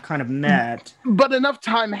them kind of met. But enough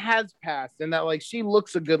time has passed, and that like she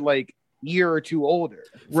looks a good like year or two older.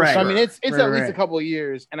 Right. So, I mean, it's at least a couple of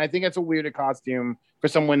years, and I think it's a weirder costume for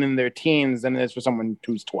someone in their teens than it is for someone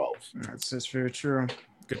who's 12. That's very true.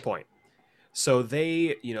 Good point. So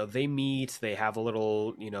they meet. They have a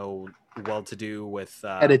little, well-to-do with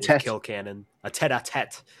Kilcannon, a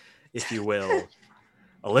tete-a-tete, if you will.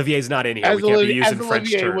 Olivier's not in here. We can't be using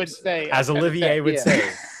French terms. Would say, as Olivier would say.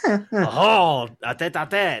 Oh, a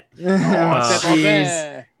tete-a-tete.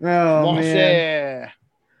 Jeez. Oh, man.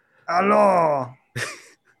 Alors.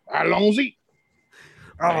 Allons-y.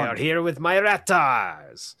 I am here with my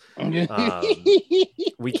ratars.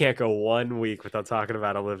 We can't go 1 week without talking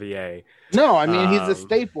about Olivier. No, I mean, he's a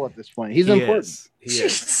staple at this point. He's important. He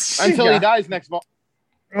is. Until he dies next fall.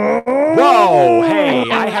 Whoa, hey,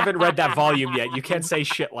 I haven't read that volume yet. You can't say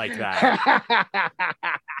shit like that.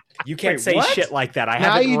 You can't say shit like that. I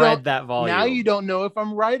haven't read that volume. Now you don't know if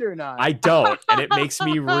I'm right or not. I don't, and it makes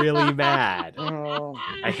me really mad.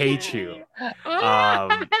 I hate you.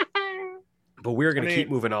 But we're going to keep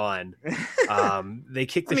moving on. They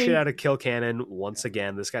kick the shit out of Kilcannon once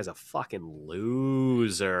again. This guy's a fucking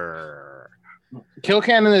loser.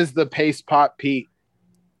 Kilcannon is the paste pot Pete.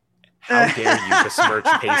 How dare you besmirch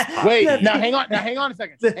paste pot? Wait, now hang on a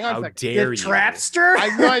second. How dare you? Trapster? I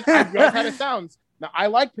realize how it sounds. Now, I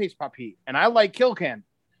like Paste Pot Pete, and I like Kilcannon,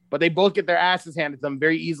 but they both get their asses handed to them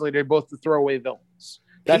very easily. They're both the throwaway villains.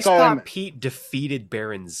 That's Paste all. Pot Pete defeated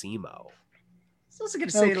Baron Zemo. I was going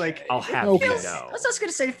to say, like, I'll have you know. I was just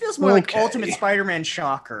going to say, it feels more like Ultimate Spider-Man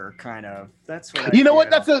Shocker, kind of. That's what. You know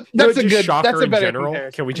what? That's a good. Shocker that's a better in general.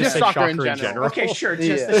 comparison. Can we just say Shocker in general? Okay, sure.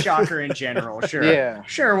 Just the Shocker in general. Sure. Yeah.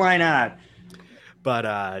 Sure. Why not? But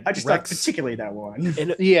I just thought particularly that one.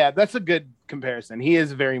 Yeah, that's a good comparison. He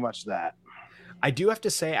is very much that. I do have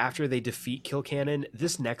to say, after they defeat Kilcannon,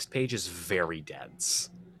 this next page is very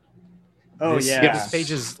dense. This page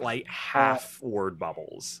is like half word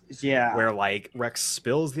bubbles. Yeah. Where like Rex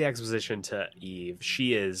spills the exposition to Eve.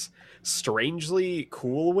 She is strangely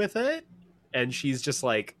cool with it. And she's just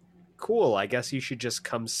like, cool, I guess you should just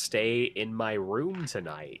come stay in my room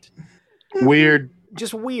tonight. Weird.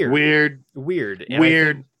 Just weird. Weird.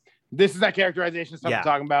 And this is that characterization stuff I'm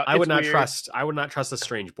talking about. I would not trust a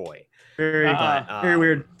strange boy. Very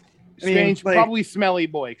weird. Strange, probably smelly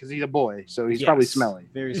boy, because he's a boy, so he's probably smelly.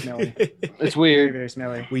 Very smelly. It's weird. Very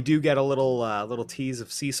smelly. We do get a little tease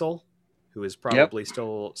of Cecil, who is probably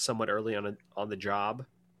still somewhat early on the job.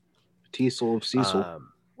 Cecil.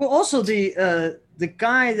 Well, also the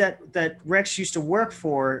guy that Rex used to work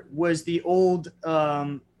for was the old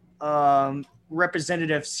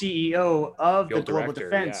representative CEO of the Global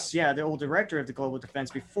Defense. Yeah, the old director of the Global Defense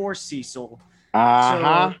before Cecil.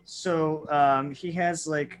 So he has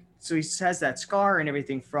he has that scar and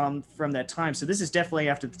everything from that time. So this is definitely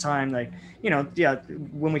after the time,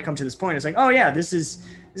 when we come to this point, it's like, oh yeah, this is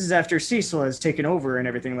after Cecil has taken over and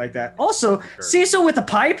everything like that. Also, Cecil with a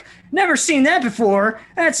pipe, never seen that before.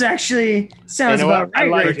 That's actually sounds about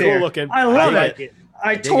right there. Cool looking. I love it.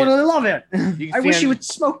 I totally love it. I wish he would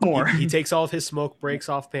smoke more. He takes all of his smoke breaks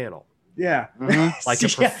off panel. Yeah. Like a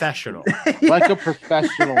professional. Like a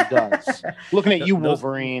professional does. Looking at you,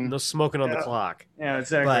 Wolverine. No smoking on the clock. Yeah,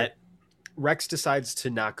 exactly. But Rex decides to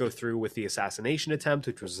not go through with the assassination attempt,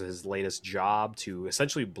 which was his latest job, to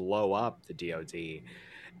essentially blow up the DoD.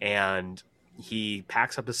 And he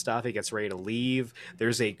packs up his stuff. He gets ready to leave.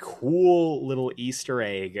 There's a cool little Easter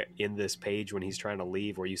egg in this page when he's trying to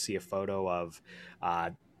leave, where you see a photo of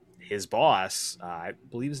his boss. I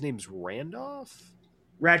believe his name's Randolph?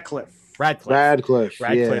 Radcliffe. Radcliffe,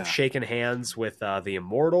 yeah. Shaking hands with the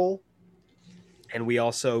Immortal. And we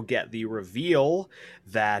also get the reveal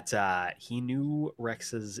that he knew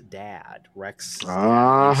Rex's dad. Rex used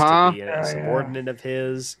to be a subordinate of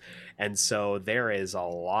his. And so there is a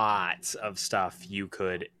lot of stuff you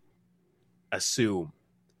could assume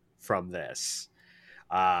from this.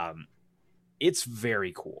 It's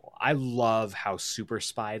very cool. I love how Super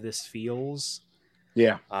Spy this feels.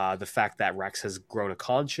 Yeah. The fact that Rex has grown a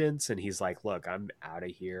conscience and he's like, look, I'm out of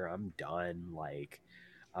here. I'm done. Like,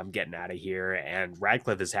 I'm getting out of here. And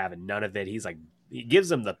Radcliffe is having none of it. He's like, he gives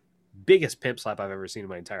him the biggest pimp slap I've ever seen in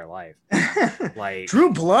my entire life. Like,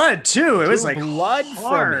 drew blood too. It was like blood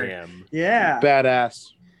hard. from him. Yeah.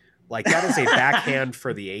 Badass. Like, that is a backhand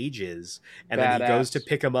for the ages. And then he Badass. goes to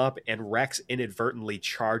pick him up, and Rex inadvertently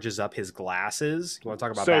charges up his glasses. You want to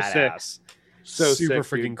talk about So badass? sick. So super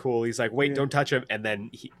sick, freaking dude. cool. He's like, wait, Yeah. don't touch him. And then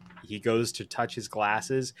he goes to touch his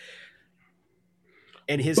glasses,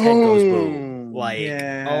 and his head goes boom. Like,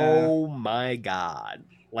 Yeah. oh my God.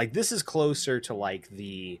 Like, this is closer to like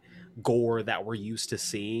the gore that we're used to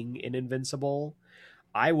seeing in Invincible.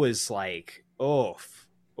 I was like, oof.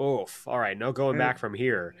 All right, no going back from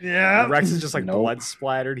here. Yeah. And Rex is just like Nope. blood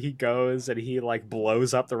splattered. He goes and he like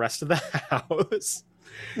blows up the rest of the house.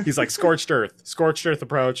 He's like, scorched earth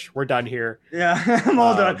approach. We're done here. Yeah. I'm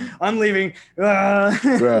all done. I'm leaving.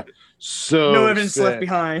 Bruh. So No evidence sick. left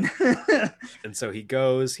behind. And so he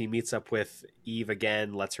goes, he meets up with Eve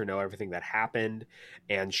again, lets her know everything that happened.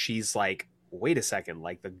 And she's like, wait a second,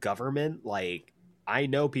 like the government, like I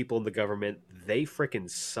know people in the government, they freaking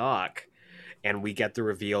suck. And we get the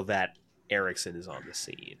reveal that Erickson is on the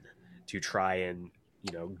scene to try and,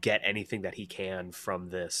 you know, get anything that he can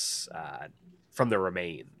from this, from the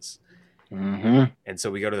remains. Mm-hmm. And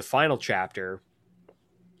so we go to the final chapter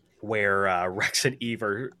where Rex and Eve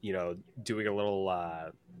are, you know, doing a little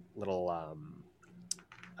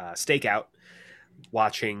stakeout,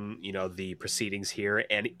 watching, you know, the proceedings here.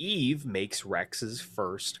 And Eve makes Rex's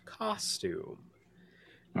first costume,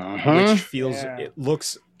 which feels, Yeah. it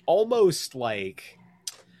looks almost like,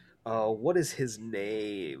 what is his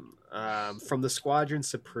name? From the Squadron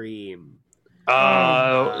Supreme. With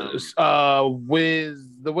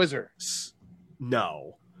the Wizard.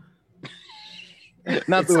 No.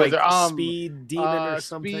 Not It's the like Wizard. Speed Demon or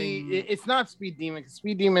something. It's not Speed Demon.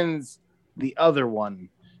 Speed Demon's the other one.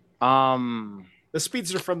 The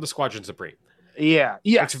Speedster from the Squadron Supreme. Yeah.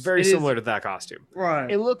 It's very similar to that costume. Right.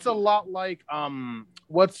 It looks a lot like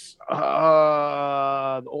what's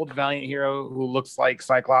the old Valiant hero who looks like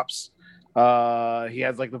Cyclops. He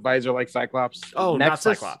has like the visor like Cyclops. Oh, Nexus?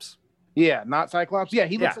 not Cyclops. Yeah, not Cyclops. Yeah,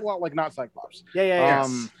 he looks Yeah. a lot like not Cyclops. Yeah.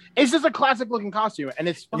 It's just a classic looking costume, and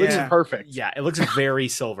it looks Yeah. perfect. Yeah, it looks very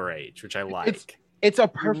Silver Age, which I like. It's a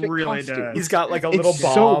perfect really costume. does. He's got like a It's little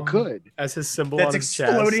so bomb good. as his symbol That's on his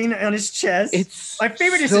chest. exploding on his chest. It's My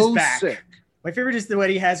favorite is so his back. sick. My favorite is the what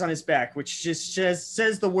he has on his back, which just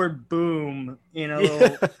says the word "boom" in a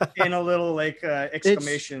little like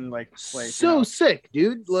exclamation like place. So you know? sick,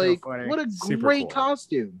 dude. So Like, funny. what a Super great cool.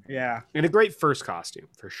 costume. Yeah, And a great first costume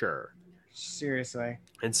for sure. seriously.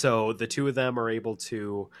 And so the two of them are able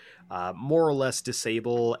to more or less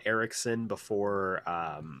disable Erickson before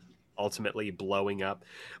ultimately blowing up.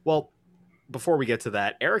 Well, before we get to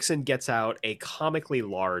that, Erickson gets out a comically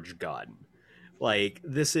large gun. Like,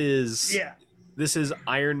 this is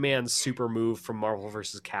Iron Man's super move from Marvel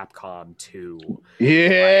vs. Capcom 2.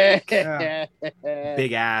 Yeah. Yeah.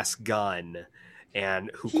 Big ass gun. And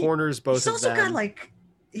who corners both of them.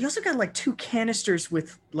 He also got like two canisters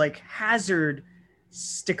with like hazard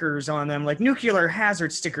stickers on them, like nuclear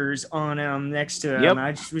hazard stickers on them next to him. Yep.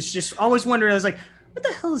 I was just always wondering. I was like, what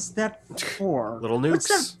the hell is that for? Little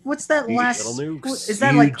nukes. What's that last? Little nukes. Is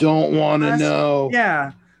that you like? don't want to last- know.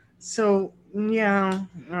 Yeah. So yeah,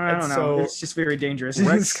 I don't know. so It's just very dangerous.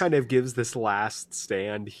 Rex kind of gives this last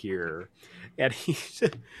stand here, and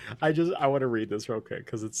I want to read this real quick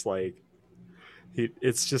because it's like,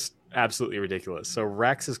 it's just absolutely ridiculous. So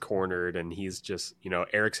Rex is cornered, and he's just, you know,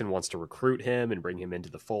 Erickson wants to recruit him and bring him into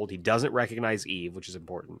the fold. He doesn't recognize Eve, which is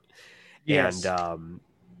important. Yes. And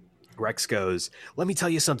Rex goes, "Let me tell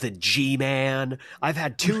you something, G-Man. I've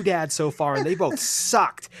had 2 dads so far, and they both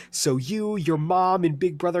sucked. So you, your mom, and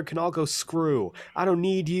big brother can all go screw. I don't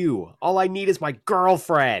need you. All I need is my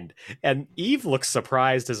girlfriend." And Eve looks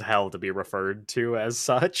surprised as hell to be referred to as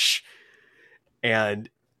such. And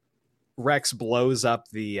Rex blows up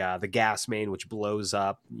the gas main, which blows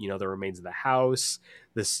up, the remains of the house.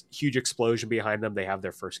 This huge explosion behind them. They have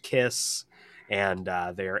their first kiss, and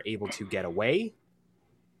they're able to get away.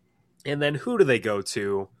 And then who do they go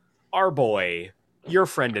to? Our boy, your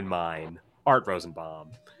friend and mine, Art Rosenbaum.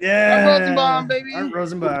 Yeah, Art Rosenbaum, baby. Art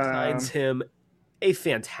Rosenbaum Finds him a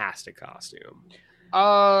fantastic costume.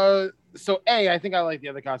 So I think I like the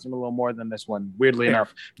other costume a little more than this one, weirdly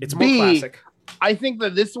enough. It's more classic. I think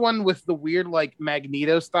that this one with the weird like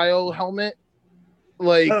Magneto style helmet,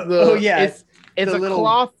 like it's a little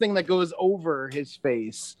cloth thing that goes over his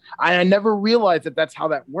face. I never realized that's how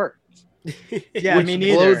that worked. Yeah, which me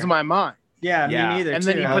neither. blows my mind. Yeah, me neither. And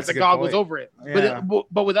then you put the goggles over it, Yeah.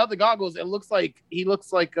 but without the goggles, he looks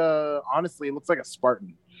like honestly, it looks like a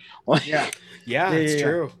Spartan. Yeah, It's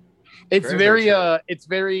true. It's Very, very it's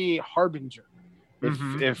very Harbinger.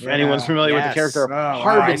 If Yeah. anyone's familiar with the character,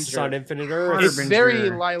 Harbinger. Crisis on Infinite Earth. It's very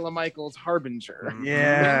Harbinger. Lila Michaels Harbinger.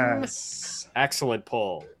 Yes. Excellent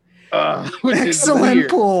pull. Which is Excellent weird.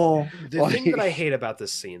 pull. The thing that I hate about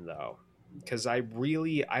this scene, though, because I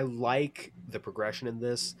like the progression in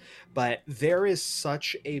this, but there is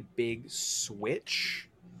such a big switch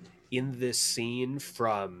in this scene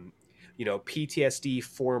from, PTSD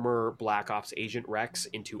former Black Ops agent Rex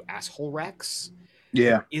into asshole Rex.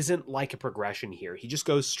 Yeah. Isn't like a progression here. He just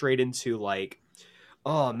goes straight into like,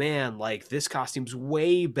 oh man, like this costume's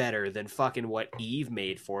way better than fucking what Eve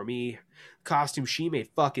made for me. Costume she made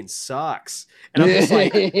fucking sucks. And I'm just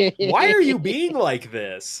like, why are you being like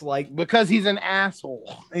this? Like, Because he's an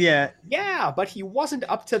asshole. Yeah. yeah, but he wasn't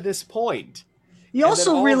up to this point. He And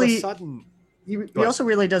also then all really of a sudden, he also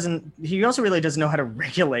really doesn't know how to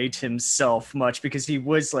regulate himself much, because he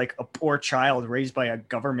was like a poor child raised by a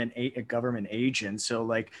government agent. So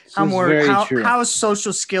like how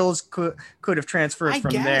social skills could have transferred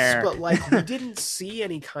from there. but like we didn't see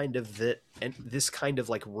any kind of this kind of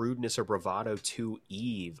like rudeness or bravado to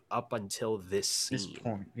Eve up until this scene. This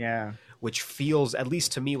point, yeah. Which feels, at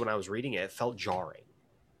least to me when I was reading it, felt jarring.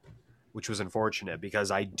 Which was unfortunate,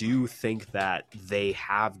 because I do think that they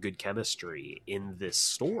have good chemistry in this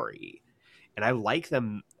story. And I like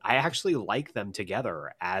them. I actually like them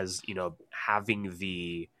together as, having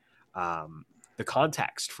the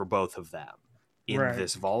context for both of them in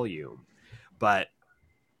this volume. But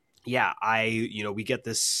yeah, we get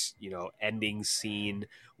this, ending scene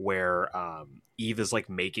where Eve is like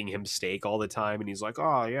making him steak all the time, and he's like,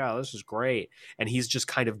 oh yeah, this is great. And he's just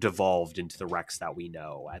kind of devolved into the Rex that we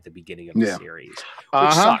know at the beginning of the series,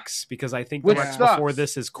 which sucks, because I think the Rex before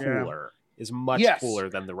this is cooler, is much cooler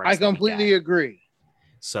than the Rex. I completely agree.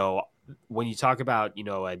 So when you talk about,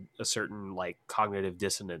 a certain like cognitive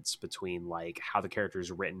dissonance between like how the character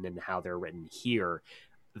is written and how they're written here,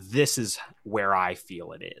 this is where I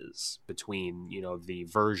feel it is between, the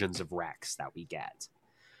versions of Rex that we get.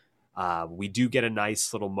 We do get a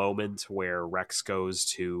nice little moment where Rex goes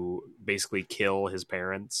to basically kill his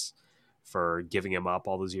parents for giving him up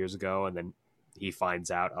all those years ago. And then he finds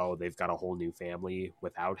out, they've got a whole new family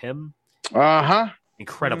without him.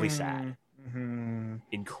 Incredibly sad. Mm-hmm.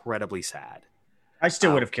 Incredibly sad. I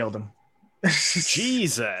still would have killed him.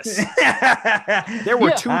 Jesus. There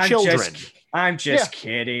were 2 children. I'm just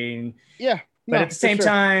kidding. Yeah. But at the same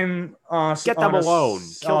time, get them alone.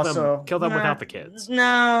 Kill them without the kids.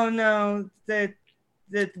 No.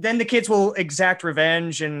 Then the kids will exact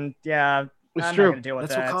revenge, and it's I'm true. not going to deal with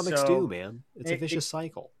That's that. what comics do, man. It's a vicious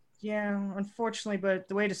cycle. Yeah, unfortunately, but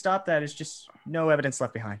the way to stop that is just no evidence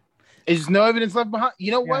left behind. Is no evidence left behind?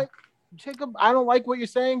 You know what, Jacob? I don't like what you're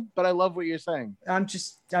saying, but I love what you're saying. I'm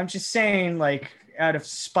just saying, like, out of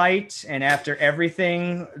spite and after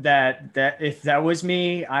everything, that if that was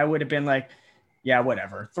me, I would have been like, yeah,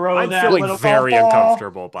 whatever. I'm feeling very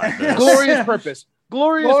uncomfortable by this. Glorious purpose.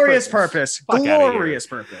 Glorious purpose. Glorious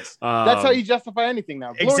purpose. That's how you justify anything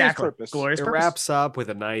now. Glorious purpose. Glorious it purpose. wraps up with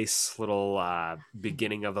a nice little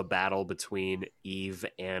beginning of a battle between Eve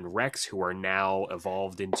and Rex, who are now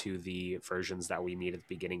evolved into the versions that we meet at the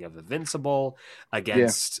beginning of Invincible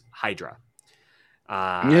against Hydra.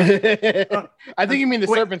 I think you mean the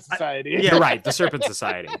Serpent Society. You're right, the Serpent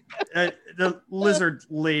Society. The Lizard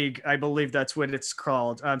League, I believe that's what it's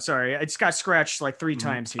called. I'm sorry, it's got scratched like 3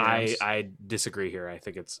 times here. I disagree here.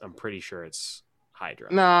 I'm pretty sure it's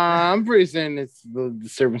Hydra. Nah, I'm pretty certain it's the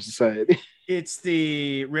Serpent Society. It's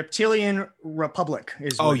the Reptilian Republic.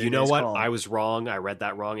 Oh, you know what? Called. I was wrong. I read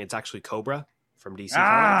that wrong. It's actually Cobra from DC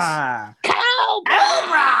Comics. Cobra!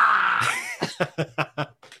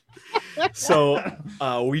 So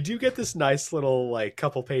we do get this nice little like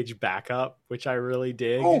couple page backup, which I really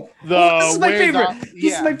dig. This is my favorite.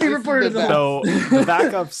 This is my favorite part of the So the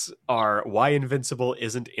backups are why Invincible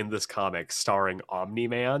isn't in this comic, starring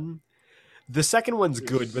Omni-Man. The second one's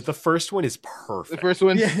good, but the first one is perfect. The first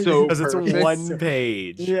one's so because it's perfect. one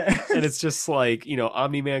page, Yeah. and it's just like, you know,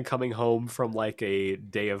 Omni-Man coming home from like a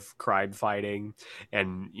day of crime fighting,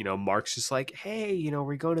 and you know, Mark's just like, hey, you know,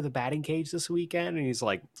 we're going to the batting cage this weekend, and he's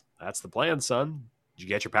like, that's the plan, son. Did you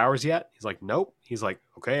get your powers yet? He's like, nope. He's like,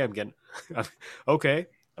 okay, okay,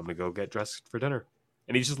 I'm gonna go get dressed for dinner,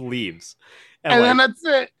 and he just leaves, and like, then that's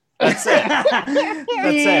it. That's it. That's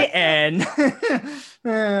it. And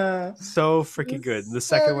so freaking good. The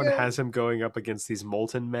second one good. has him going up against these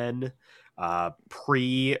molten men,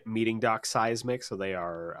 pre-meeting Doc Seismic, so they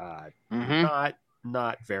are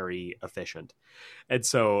not very efficient. And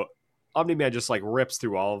so Omni-Man just like rips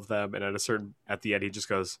through all of them, and at the end he just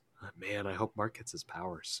goes, man, I hope Mark gets his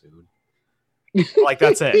powers soon. Like,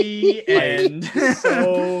 that's it. The end.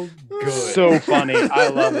 So good. So funny. I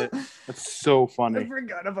love it. It's so I funny.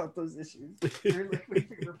 forgot about those issues. They're like my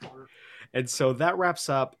favorite part. And so that wraps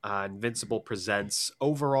up Invincible Presents.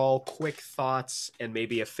 Overall, quick thoughts and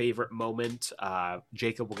maybe a favorite moment.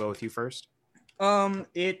 Jacob, will go with you first.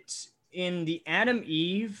 It in the Adam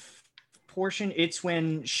Eve portion, it's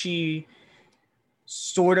when she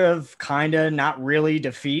sort of kind of not really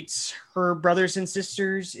defeats her brothers and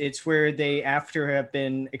sisters. It's where they, after have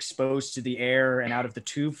been exposed to the air and out of the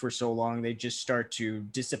tube for so long, they just start to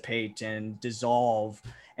dissipate and dissolve.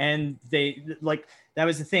 And they like, that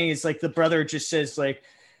was the thing. It's like the brother just says like,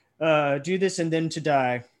 do this and then to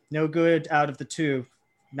die. No good out of the tube.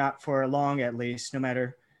 Not for long, at least. No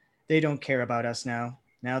matter. They don't care about us now.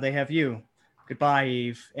 Now they have you. Goodbye,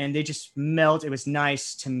 Eve. And they just melt. It was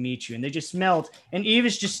nice to meet you. And they just melt. And Eve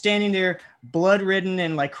is just standing there, blood-ridden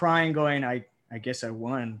and like crying, going, I guess I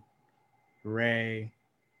won. Ray.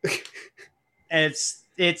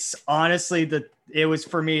 It's honestly it was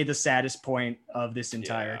for me the saddest point of this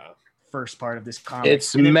entire first part of this comic.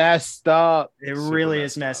 It's messed up. It really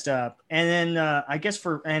is messed up. And then I guess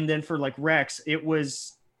for like Rex, it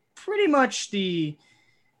was pretty much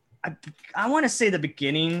I want to say the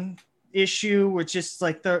beginning issue, which is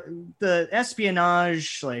like the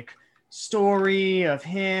espionage like story of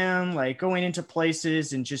him like going into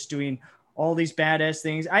places and just doing all these badass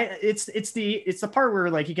things. It's the part where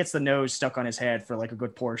like he gets the nose stuck on his head for like a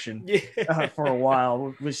good portion for a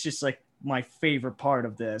while. It was just like my favorite part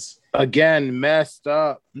of this. Again, messed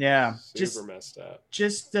up. Yeah, Super messed up.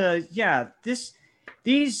 Just these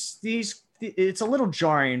it's a little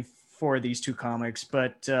jarring for these two comics,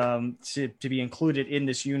 but to be included in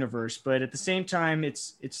this universe. But at the same time,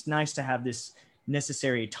 it's nice to have this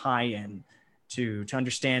necessary tie-in to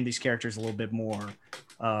understand these characters a little bit more,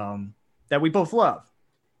 that we both love.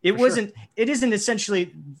 It isn't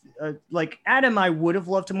essentially like Adam. I would have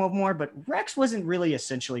loved to know more, but Rex wasn't really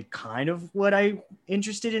essentially kind of what I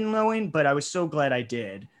interested in knowing. But I was so glad I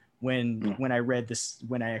did when I read this,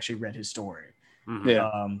 when I actually read his story.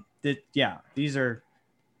 Yeah. These are.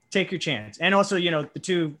 Take your chance. And also, you know, the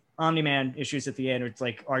two Omni-Man issues at the end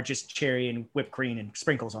are just cherry and whipped cream and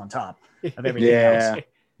sprinkles on top of everything else.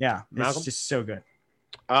 Yeah, it's just so good.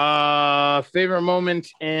 Favorite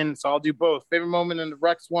moment so I'll do both. Favorite moment in the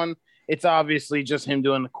Rex one, it's obviously just him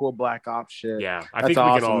doing the cool Black Ops shit. Yeah, I think we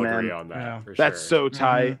can all agree on that. Yeah. For That's sure. so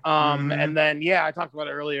tight. And then I talked about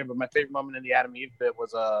it earlier, but my favorite moment in the Adam Eve bit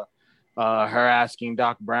was her asking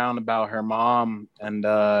Doc Brown about her mom, and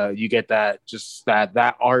you get that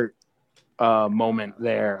art moment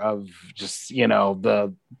there of just, you know,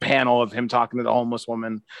 the panel of him talking to the homeless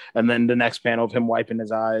woman, and then the next panel of him wiping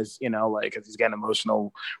his eyes, you know, like, cause he's getting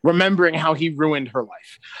emotional remembering how he ruined her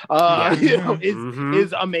life. You know,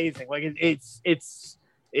 is amazing. Like it's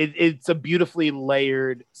a beautifully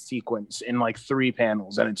layered sequence in like 3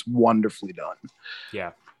 panels, and it's wonderfully done.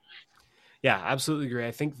 Yeah, absolutely agree.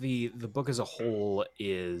 I think the book as a whole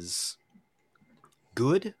is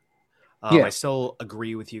good. I still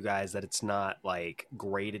agree with you guys that it's not like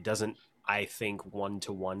great. It doesn't, I think,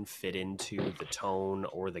 1-to-1 fit into the tone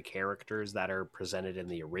or the characters that are presented in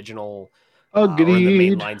the original or in the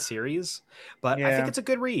mainline series. But I think it's a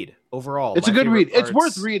good read overall. It's a good read. It's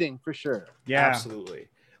worth reading for sure. Yeah, absolutely.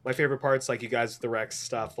 My favorite parts, like you guys, the Rex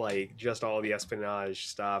stuff, like just all the espionage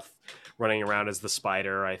stuff, running around as the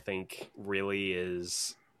Spider, I think really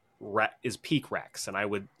is is peak Rex, and I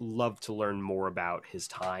would love to learn more about his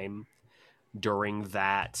time during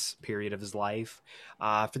that period of his life.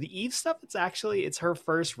 For the Eve stuff, it's her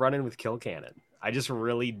first run-in with Kill Cannon. I just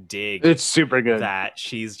really dig It's super good. that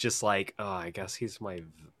she's just like, oh, I guess he's my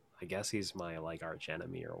like arch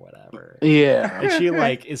enemy or whatever. Yeah. And she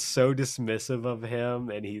like is so dismissive of him,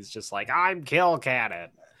 and he's just like, I'm Kill Cannon.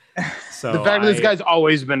 So The fact that this guy's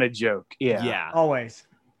always been a joke. Yeah. yeah, Always.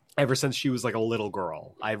 ever since she was like a little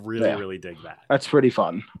girl. I really dig that. That's pretty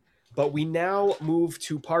fun. But we now move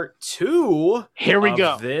to part 2. Here we of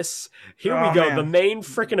go. This. Here Oh, we go. man. The main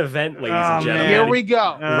freaking event, ladies Oh, and gentlemen. Here we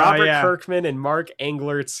go. Robert yeah. Kirkman and Mark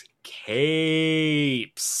Englert's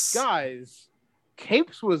Capes. Guys,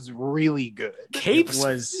 Capes was really good. Capes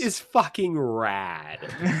is fucking rad.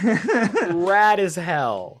 Rad as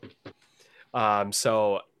hell.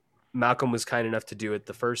 So Malcolm was kind enough to do it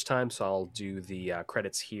the first time, so I'll do the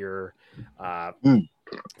credits here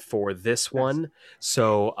for this one.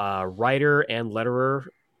 So writer and letterer,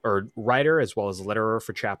 or writer as well as letterer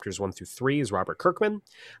for chapters 1 through 3 is Robert Kirkman.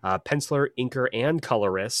 Penciler, inker, and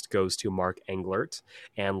colorist goes to Mark Englert,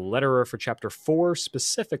 and letterer for chapter 4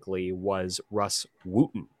 specifically was Russ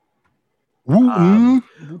Wooten. Wooten.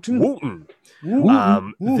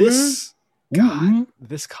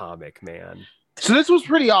 This comic, man. So this was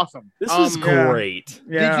pretty awesome. This was Yeah. great.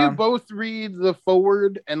 Did you both read the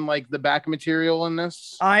forward and like the back material in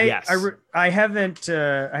this? Yes. I haven't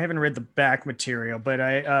read the back material, but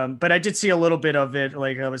I did see a little bit of it.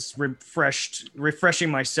 Like I was refreshing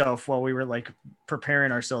myself while we were like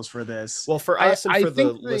preparing ourselves for this. Well, for us and I for the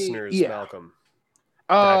think listeners, yeah. Malcolm.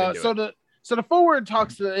 dive into So the forward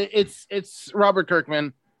talks. It's Robert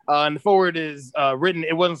Kirkman. And the forward is written.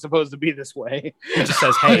 It wasn't supposed to be this way. It just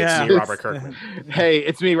says, "Hey, Yeah. it's me, Robert Kirkman." Hey,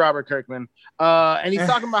 it's me, Robert Kirkman. And he's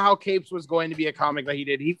talking about how Capes was going to be a comic that he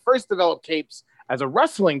did. He first developed Capes as a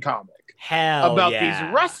wrestling comic Hell about yeah.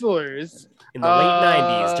 these wrestlers in the late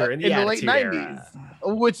 '90s during the in the late Attitude 90s,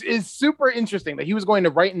 Era. which is super interesting that he was going to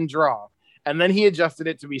write and draw, and then he adjusted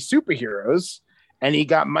it to be superheroes, and he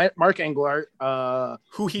got Mark Englert,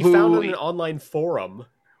 Who he found in an online forum.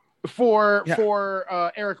 for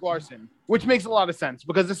Eric Larson, which makes a lot of sense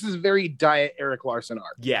because this is very diet Eric Larson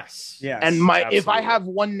art. Yes. Yes. And if I absolutely. have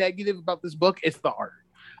one negative about this book, it's the art.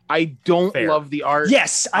 I don't Fair. love the art.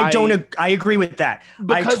 Yes, I agree with that.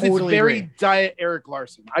 Because I totally it's very agree. diet Eric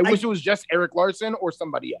Larson. I wish it was just Eric Larson or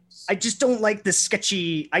somebody else. I just don't like the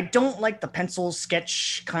sketchy. I don't like the pencil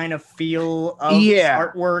sketch kind of feel of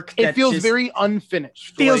artwork. It that feels just very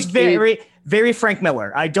unfinished. feels Like, very Frank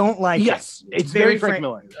Miller. I don't like. Yes, it's very Frank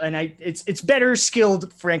Miller. and it's better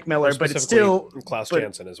skilled Frank Miller, but it's still Klaus but-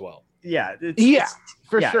 Janson as well. yeah,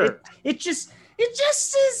 For yeah, sure. It just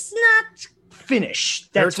is not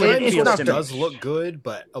finished. There are That's what it times feels when to it me. does look good,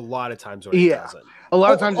 but a lot of times when it Yeah. doesn't. A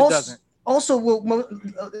lot of times it doesn't. Also,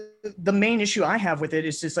 the main issue I have with it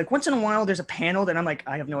is just like once in a while there's a panel that I'm like,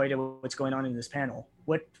 I have no idea what's going on in this panel.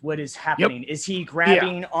 What is happening? Is he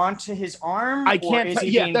grabbing onto his arm? I or can't is tell.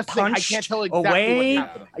 he Yeah, being that's the thing. I punched can't tell exactly away? what's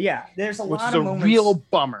happening. Yeah, there's a Which lot is of a moments. real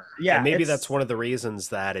bummer. Yeah, and maybe it's- that's one of the reasons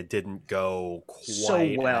that it didn't go quite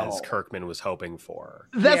So well. as Kirkman was hoping for.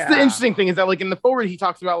 That's the Yeah. interesting thing is that like in the forward he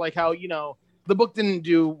talks about like how the book didn't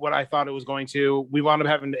do what I thought it was going to. We wound up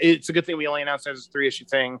having it's a good thing we only announced it as a 3-issue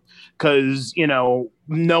thing because no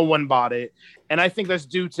one bought it, and I think that's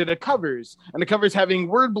due to the covers and the covers having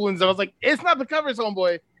word balloons. I was like, it's not the covers,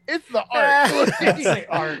 homeboy. It's the art. It's the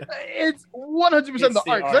art. It's 100% the It's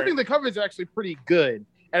the art. 'Cause I art. think the covers are actually pretty good,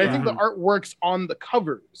 and I think the art works on the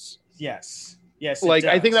covers. Yes, it Like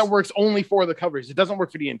I think does. that works only for the covers. It doesn't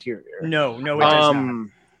work for the interior. No, it does not.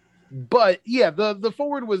 But yeah, the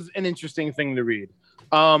forward was an interesting thing to read.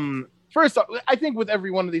 First off, I think with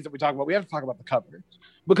every one of these that we talk about, we have to talk about the cover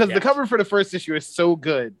because the Yes. cover for the first issue is so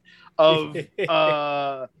good. Of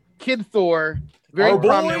Kid Thor, very Our boy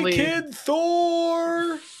prominently Kid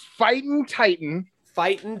Thor fighting Titan,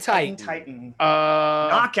 fighting Titan. Titan.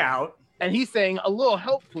 Knockout. and he's saying a little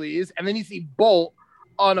help, please. And then you see Bolt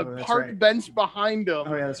on a Oh, that's park right. bench behind him.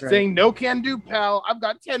 Oh yeah, that's right. Saying no can do, pal. I've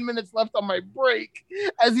got 10 minutes left on my break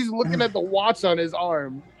as he's looking at the watch on his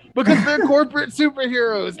arm because they're corporate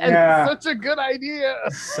superheroes and Yeah. it's such a good idea.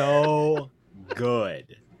 So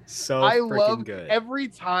good. So I freaking love good. every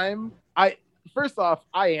time first off,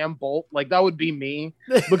 I am Bolt. Like that would be me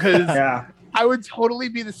because yeah. I would totally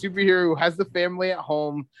be the superhero who has the family at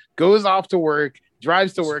home, goes off to work,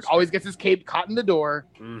 drives to work, always gets his cape caught in the door.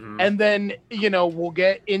 Mhm. And then, we'll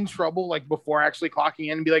get in trouble like before actually clocking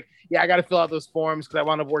in and be like, yeah, I got to fill out those forms because I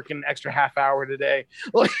wound up working an extra half hour today.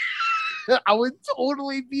 Like, I would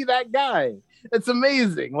totally be that guy. it's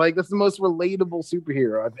amazing. Like, that's the most relatable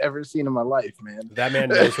superhero I've ever seen in my life, man. That man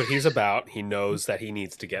knows what he's about. He knows that he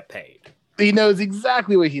needs to get paid. He knows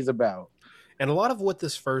exactly what he's about. And a lot of what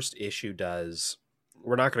this first issue does,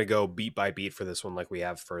 we're not going to go beat by beat for this one like we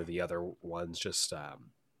have for the other ones, just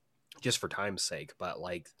for time's sake. But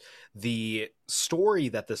like the story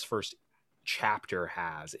that this first chapter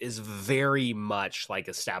has is very much like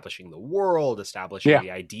establishing the world, establishing the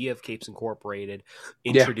idea of Capes Incorporated,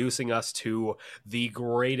 introducing us to the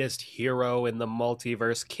greatest hero in the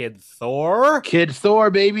multiverse, Kid Thor. Kid Thor,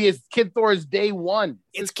 baby. It's Kid Thor's day one.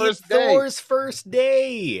 It's Kid Thor's first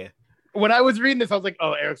day. When I was reading this, I was like,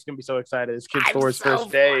 "Oh, Eric's gonna be so excited! It's Kid Thor's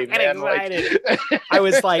first day, man!" Like, I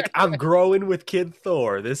was like, "I'm growing with Kid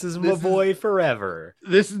Thor. This is my boy forever."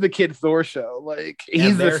 This is the Kid Thor show. Like,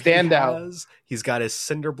 he's the standout. He's got his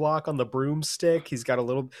cinder block on the broomstick. He's got a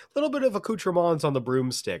little bit of accoutrements on the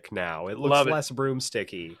broomstick now. It looks less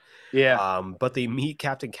broomsticky. Yeah. But they meet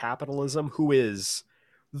Captain Capitalism, who is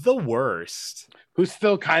the worst. Who's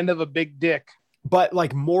still kind of a big dick. But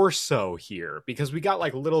like more so here, because we got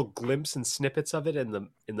like little glimpses and snippets of it in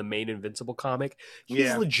the main Invincible comic.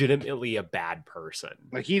 He's legitimately a bad person.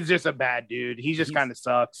 Like, he's just a bad dude. He just kind of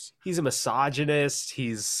sucks. He's a misogynist.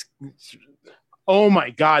 Oh my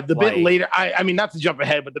god! The bit later, I mean, not to jump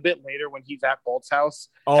ahead, but the bit later when he's at Bolt's house.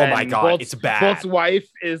 Oh my god, it's bad. Bolt's wife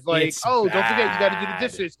is like, don't forget, you got to do the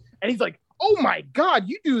dishes, and he's like, oh my god,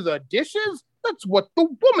 you do the dishes? That's what the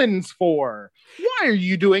woman's for. Why are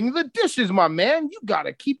you doing the dishes, my man? You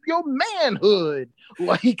gotta keep your manhood.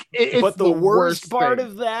 Like, but the worst part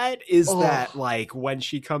of that is that, like, when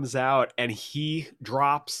she comes out and he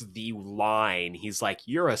drops the line, he's like,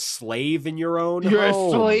 "You're a slave in your own home. You're a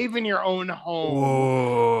slave in your own home."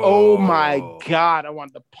 Whoa. Oh my god! I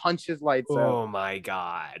wanted to punch his lights out. Oh my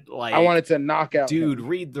god! Like, I wanted to knock out. Dude, him.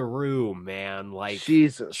 read the room, man. Like,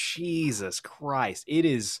 Jesus Christ!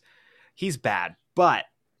 He's bad, but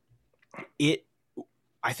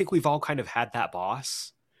I think we've all kind of had that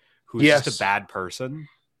boss who's just a bad person.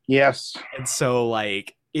 Yes. And so,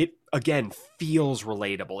 like, it, again, feels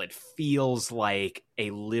relatable. It feels like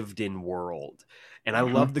a lived-in world. And I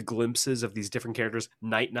love the glimpses of these different characters.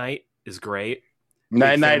 Night is great.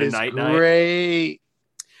 Night is great.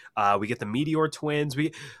 We get the Meteor Twins.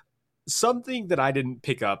 Something that I didn't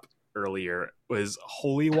pick up earlier was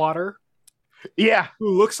Holy Water. Yeah. Who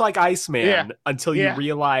looks like Iceman until you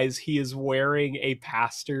realize he is wearing a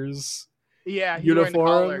pastor's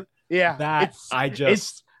uniform. Yeah.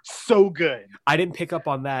 It's so good. I didn't pick up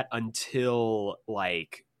on that until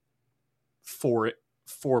like four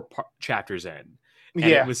chapters in. And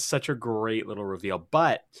it was such a great little reveal.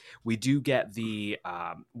 But we do get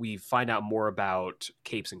we find out more about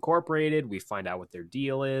Capes Incorporated. We find out what their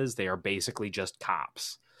deal is. They are basically just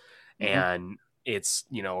cops. And it's,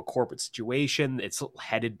 a corporate situation. It's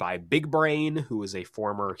headed by Big Brain, who is a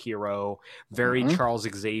former hero, very Charles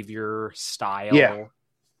Xavier style.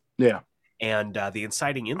 Yeah. And the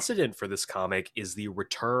inciting incident for this comic is the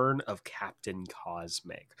return of Captain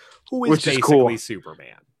Cosmic, who is basically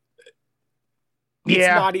Superman.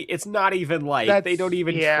 It's not even like they don't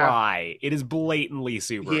even try. It is blatantly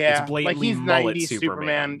Superman. It's blatantly like he's 90s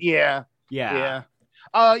Superman. Yeah.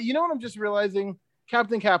 You know what I'm just realizing?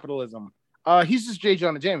 Captain Capitalism. He's just J.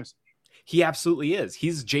 Jonah Jameson. He absolutely is.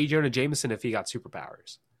 He's J. Jonah Jameson if he got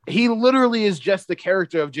superpowers. He literally is just the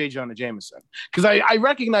character of J. Jonah Jameson. Because I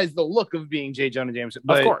recognize the look of being J. Jonah Jameson.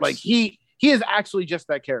 But, of course. Like, he is actually just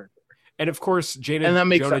that character. And of course,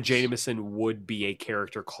 Jonah Jameson would be a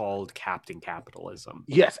character called Captain Capitalism.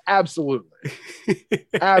 Yes, absolutely.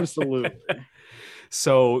 Absolutely.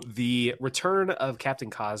 So the return of Captain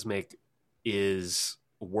Cosmic is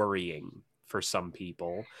worrying for some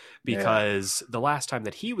people because the last time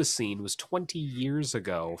that he was seen was 20 years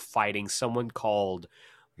ago fighting someone called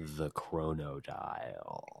the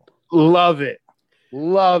Chronodial. Love it.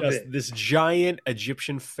 This giant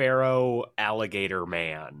Egyptian pharaoh alligator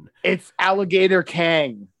man. It's Alligator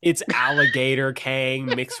Kang. It's Alligator Kang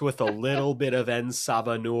mixed with a little bit of En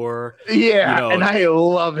Savanur. Yeah, and I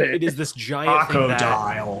love it. It is this giant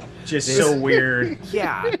crocodile. Just so weird.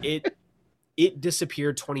 Yeah, it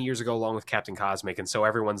disappeared 20 years ago along with Captain Cosmic, and so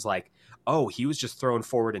everyone's like, oh, he was just thrown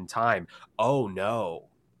forward in time. Oh no,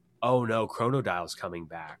 Chronodile's coming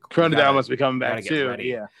back. Chronodile must be coming back too. Ready.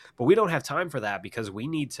 Yeah, but we don't have time for that because we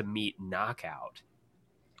need to meet Knockout.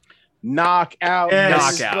 Knockout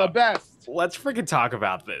is the best. Let's freaking talk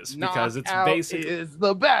about this because it's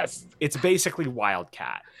the best. It's basically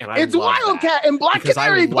Wildcat, and it's Wildcat and Black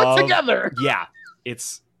Canary put together. Yeah,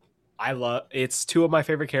 it's two of my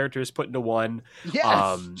favorite characters put into one.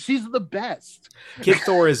 Yes, she's the best. Kid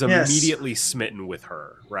Thor is Yes. immediately smitten with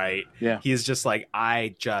her, right? Yeah. He's just like,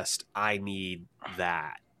 I need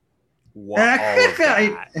that. All of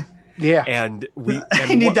that. Yeah. And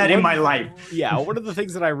I need that in my life. Yeah, one of the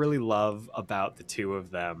things that I really love about the two of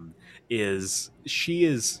them is she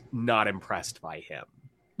is not impressed by him.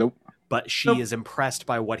 Nope. But she is impressed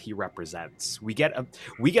by what he represents. We get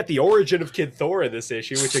the origin of Kid Thor in this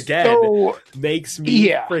issue, which again makes me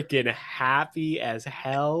freaking happy as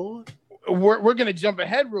hell. We're gonna jump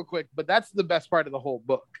ahead real quick, but that's the best part of the whole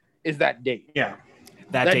book is that date. Yeah.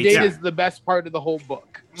 That date is the best part of the whole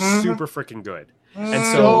book. Super freaking good.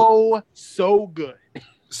 And so good.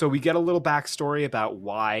 So we get a little backstory about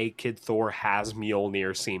why Kid Thor has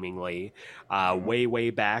Mjolnir, seemingly, way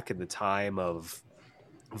back in the time of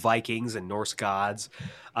Vikings and Norse gods.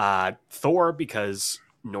 Thor, because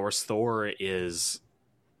Norse Thor is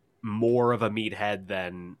more of a meathead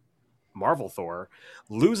than Marvel Thor,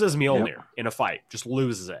 loses Mjolnir in a fight, just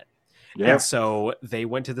loses it. Yep. And so they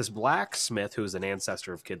went to this blacksmith who's an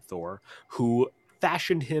ancestor of Kid Thor, who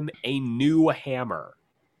fashioned him a new hammer,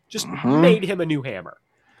 just made him a new hammer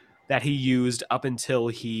that he used up until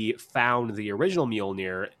he found the original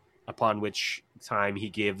Mjolnir, upon which time he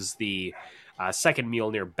gives the second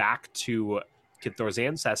Mjolnir back to Kid Thor's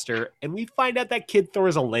ancestor, and we find out that Kid Thor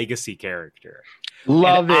is a legacy character.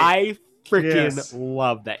 Love it. I freaking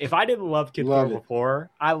love that. If I didn't love Kid Thor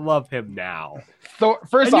before, I love him now.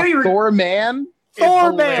 First off, Thor Man.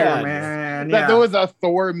 Thor Man. That there was a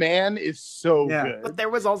Thor Man is so good. But there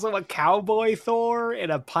was also a cowboy Thor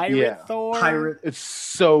and a pirate Thor. It's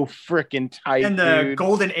so freaking tight. And the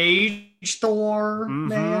Golden Age Thor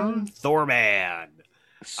Man. Thor Man.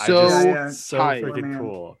 So freaking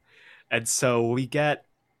cool. And so we get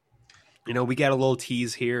a little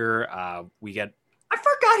tease here. I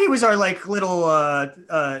forgot he was our little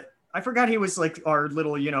I forgot he was our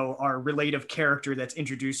little, our relative character that's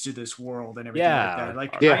introduced to this world and everything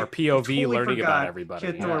like that. Our POV totally learning about everybody.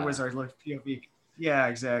 Kid Thor was our POV. Yeah,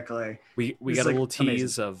 exactly. We got a little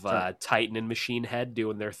tease of Titan and Machine Head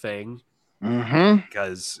doing their thing.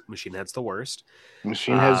 Because Machine Head's the worst.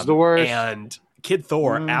 Machine Head's the worst. And Kid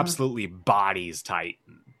Thor absolutely bodies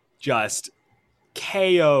Titan. Just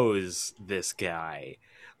KOs this guy.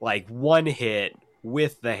 Like one hit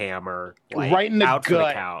with the hammer. Right in the out gut. For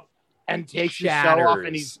the count. And takes the shell off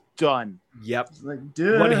and he's done. Yep.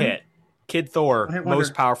 One hit. Kid Thor,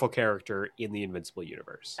 most powerful character in the Invincible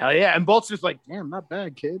universe. Hell yeah. And Bolt's just like, damn, not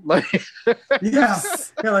bad, kid. Like, yeah.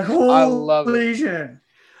 You're like, holy I love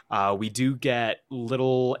it. We do get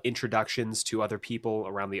little introductions to other people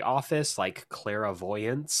around the office, like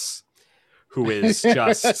Clairvoyance, who is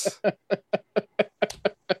just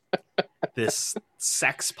this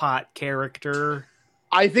sex pot character.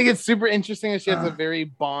 I think it's super interesting that she has a very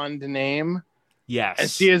Bond name. Yes. And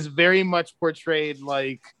she is very much portrayed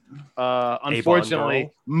like,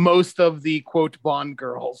 unfortunately, most of the quote Bond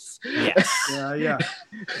girls. Yes. yeah.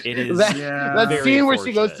 It is. That scene where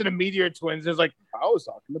she goes to the Meteor Twins is like, I was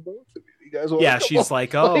talking to both of you. You guys want she's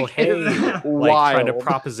like, oh, hey. Like trying to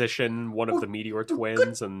proposition one of the Meteor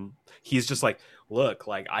Twins. And he's just like, look,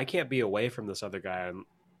 like, I can't be away from this other guy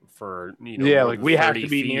for we have to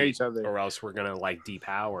be near each other or else we're gonna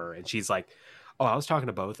depower. And she's like, oh, I was talking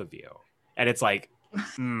to both of you. And it's like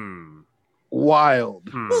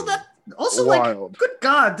wild. Well, that also wild. Good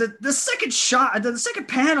God, the second shot, the second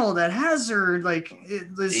panel that has her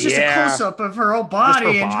it's just a close-up of her whole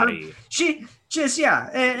body. She just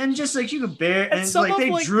and just you could bear and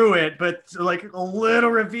they drew it, but a little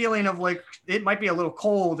revealing of it might be a little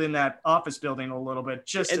cold in that office building a little bit,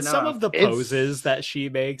 just enough. Some of the poses that she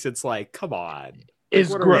makes, it's like, come on,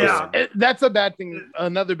 it's gross. That's a bad thing.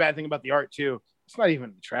 Another bad thing about the art too. It's not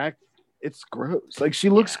even attractive. It's gross. She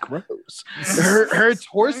looks gross. Her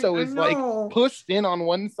torso is pushed in on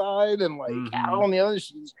one side and out on the other.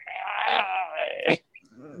 She's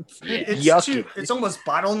it's yucky. It's almost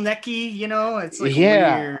bottlenecky, It's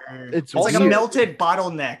weird. It's like a melted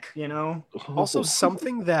bottleneck, Also,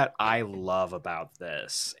 something that I love about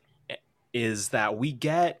this is that we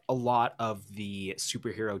get a lot of the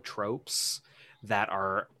superhero tropes that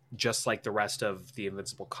are just like the rest of the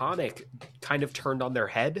Invincible comic kind of turned on their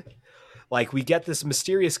head. We get this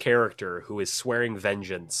mysterious character who is swearing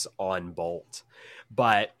vengeance on Bolt,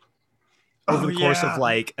 but over the course of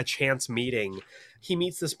a chance meeting, he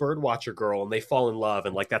meets this birdwatcher girl and they fall in love,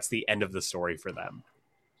 and that's the end of the story for them.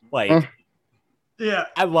 I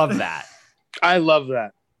love that. I love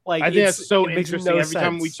that. I think that's so interesting. Every sense.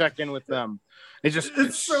 time we check in with them,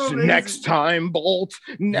 it's so next time, Bolt.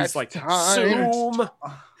 Next time. Zoom.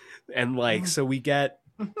 And so we get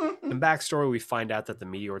In backstory, we find out that the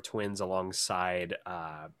Meteor Twins alongside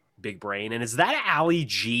Big Brain, and is that Ali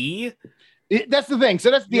G? That's the thing. So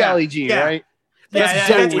that's the Ali G, right?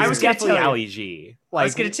 I was going to tell Ali G. Like,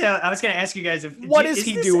 I was going to ask you guys if what is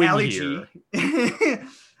he doing Ali here?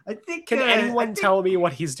 I think. Can anyone tell me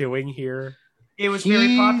what he's doing here? It was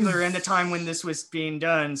very popular in the time when this was being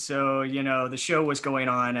done, so the show was going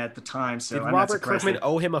on at the time. So did Robert Kirkman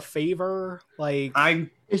owe him a favor? Like, I'm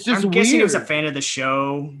guessing he was a fan of the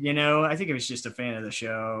show. I think it was just a fan of the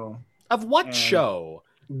show. Of what show?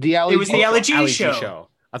 It was the Ali G show.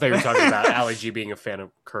 I thought you were talking about Ali G being a fan of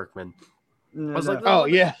Kirkman. I was like,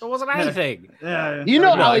 yeah, it wasn't anything.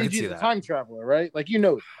 Ali G is a time traveler, right? Like,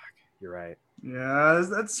 You're right. Yeah,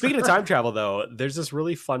 that's Speaking of time travel, though, there's this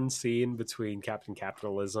really fun scene between Captain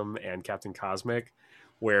Capitalism and Captain Cosmic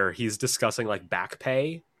where he's discussing like back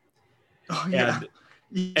pay. Oh yeah.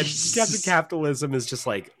 And Captain Capitalism is just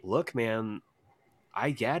like, look, man,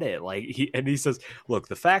 I get it. Like he says, look,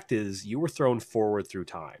 the fact is you were thrown forward through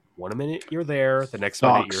time. 1 minute you're there, the next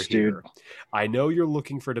minute you're here. I know you're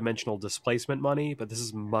looking for dimensional displacement money, but this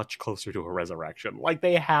is much closer to a resurrection. Like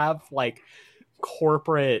they have like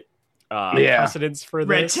corporate precedents for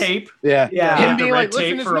red this. tape. Yeah. Him being like,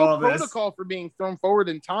 listen, there's no protocol for being thrown forward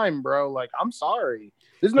in time, bro. Like, I'm sorry.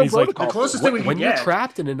 There's no He's protocol. Like, the closest thing we can when you're get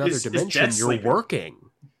trapped in another dimension, you're working.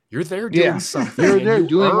 You're there doing something. You're there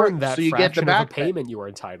doing work, that so you get the back payment you are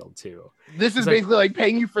entitled to. This is basically like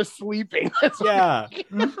paying you for sleeping. Yeah.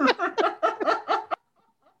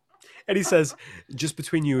 And he says, just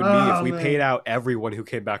between you and me, if we paid out everyone who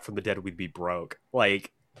came back from the dead, we'd be broke.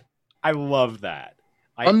 Like, I love that.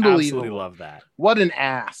 I absolutely love that. What an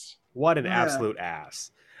ass. What an absolute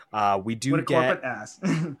ass. We do what a corporate ass.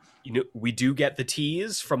 We do get the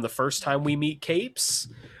tease from the first time we meet Capes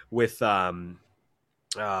with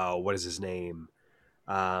what is his name?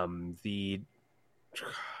 The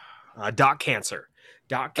Doc Cancer.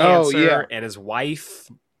 Doc Cancer and his wife.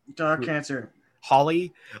 Doc Cancer.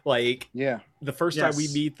 Holly. Like, the first time we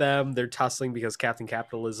meet them, they're tussling because Captain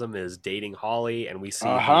Capitalism is dating Holly, and we see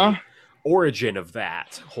the origin of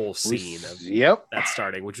that whole scene of that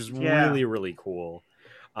starting, which was really, really cool.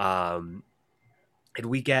 And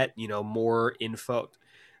we get, more info.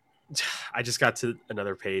 I just got to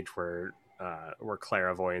another page where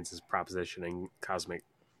Clairvoyance is propositioning Cosmic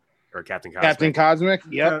or Captain Cosmic. Captain Cosmic,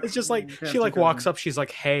 It's just like she like walks up, she's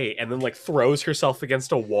like, "Hey," and then like throws herself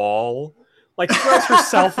against a wall. Like throws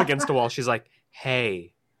herself against a wall. She's like,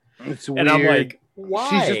 "Hey," it's and weird. I'm like, "Why?"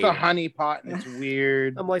 She's just a honeypot, and it's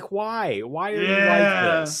weird. I'm like, "Why? Why are you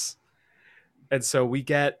like this?" And so we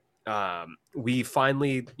get, we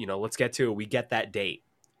finally, let's get to it. We get that date.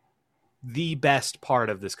 The best part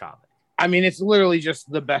of this comic. I mean, it's literally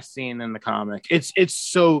just the best scene in the comic. It's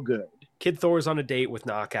so good. Kid Thor's on a date with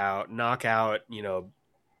Knockout. Knockout,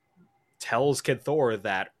 tells Kid Thor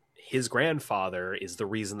that his grandfather is the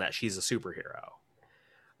reason that she's a superhero.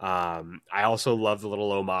 I also love the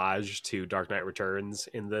little homage to Dark Knight Returns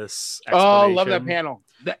in this explanation. Oh, love that panel.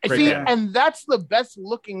 And that's the best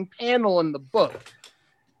looking panel in the book.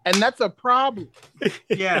 And that's a problem.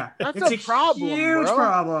 Yeah. That's a problem, huge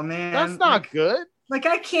problem, man. That's not good. Like,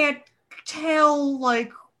 I can't tell,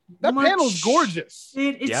 like, that panel's gorgeous.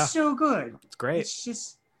 It's so good. It's great. It's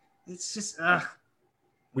just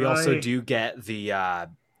we also do get the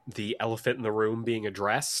elephant in the room being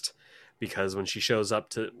addressed, because when she shows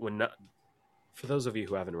up for those of you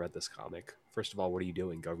who haven't read this comic, first of all, what are you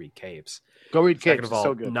doing? Go read Capes. Go read Capes. Second of all,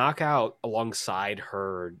 so good. Knockout alongside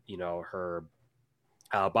her, her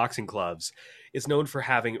boxing gloves is known for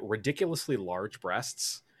having ridiculously large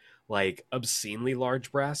breasts, like obscenely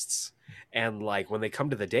large breasts. And like when they come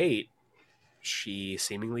to the date, she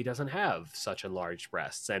seemingly doesn't have such enlarged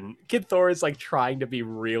breasts. And Kid Thor is like trying to be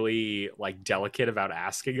really like delicate about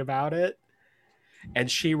asking about it.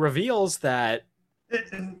 And she reveals that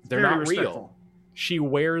they're not real. She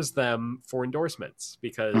wears them for endorsements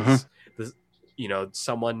because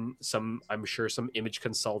I'm sure some image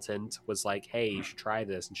consultant was like, "Hey, you should try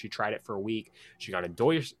this," and she tried it for a week. She got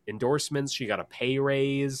endorsements. She got a pay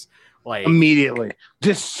raise, like immediately.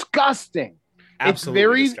 Disgusting.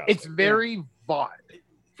 Absolutely disgusting. It's very Vought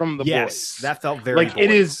from the boys. That felt very like boys.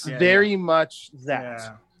 It is very much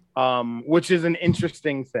that, which is an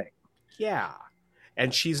interesting thing. Yeah,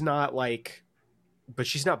 and she's not like. But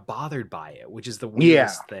she's not bothered by it, which is the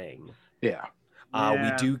weirdest thing. Yeah.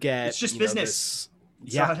 We do get... It's just business.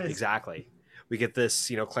 Exactly. We get this,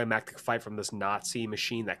 climactic fight from this Nazi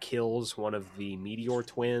machine that kills one of the Meteor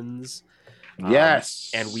Twins.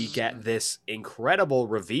 Yes. And we get this incredible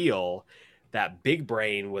reveal that Big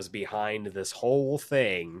Brain was behind this whole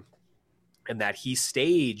thing and that he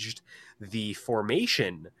staged the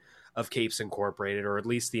formation of Capes Incorporated, or at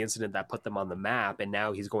least the incident that put them on the map, and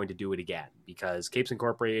now he's going to do it again because Capes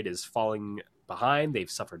Incorporated is falling behind. They've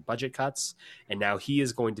suffered budget cuts, and now he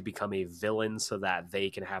is going to become a villain so that they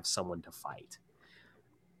can have someone to fight.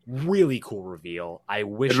 Really cool reveal. I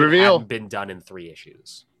wish it hadn't been done in 3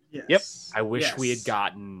 issues. Yes. Yep. I wish we had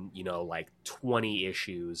gotten, like 20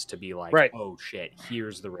 issues to be like, oh shit,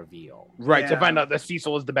 here's the reveal. Right, to find out that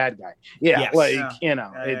Cecil is the bad guy. Yeah,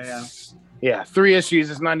 it's 3 issues.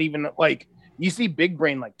 It's not even like you see Big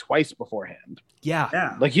Brain like twice beforehand.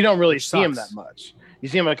 Yeah. Like you don't really see him that much. You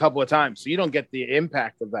see him a couple of times, so you don't get the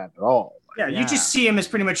impact of that at all. Yeah, you just see him as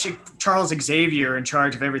pretty much Charles Xavier in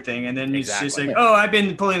charge of everything, and then he's just like, oh, I've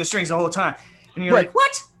been pulling the strings the whole time. And you're like,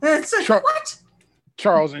 what? What?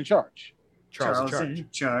 Charles in charge. Charles in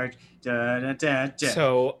charge. Da, da, da, da.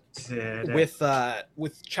 So da, da.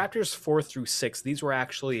 with chapters 4 through 6, these were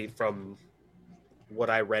actually, from what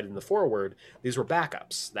I read in the foreword, these were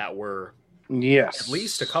backups that were at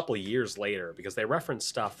least a couple of years later, because they referenced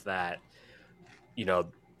stuff that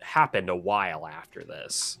happened a while after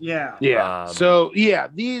this. Yeah. These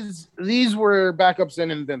were backups in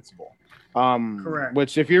Invincible. Correct.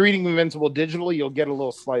 Which, if you're reading Invincible digitally, you'll get a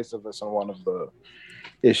little slice of this on one of the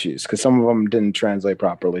issues, because some of them didn't translate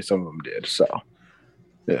properly, some of them did. So,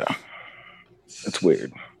 yeah, it's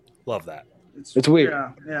weird. Love that. It's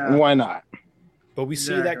weird. Yeah. Why not? But we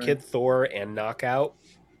see that Kid Thor and Knockout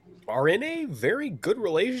are in a very good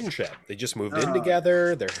relationship. They just moved in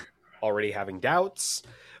together. They're already having doubts,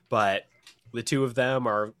 but the two of them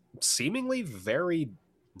are seemingly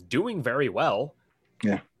doing very well.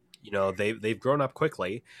 Yeah. They've grown up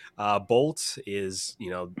quickly. Bolt is,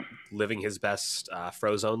 living his best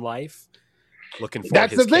Frozone life. Looking for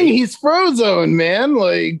That's the thing. He's Frozone, man.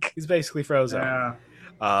 Like, he's basically Frozone.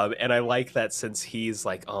 Yeah. And I like that since he's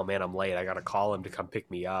like, oh man, I'm late, I gotta call him to come pick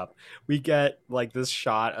me up. We get like this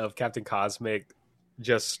shot of Captain Cosmic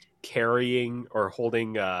just carrying or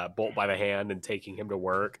holding Bolt by the hand and taking him to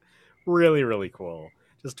work. Really, really cool.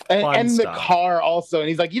 Just fun and stuff. The car also. And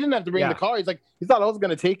he's like, you didn't have to bring the car. He's like, you thought I was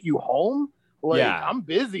gonna take you home? Like, I'm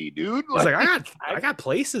busy, dude. He's like, I got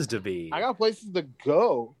places to be. I got places to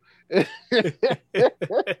go.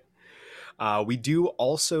 We do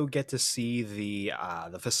also get to see the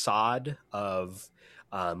facade of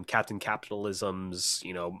Captain Capitalism's,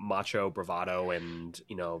 macho bravado and,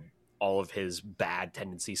 all of his bad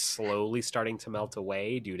tendencies slowly starting to melt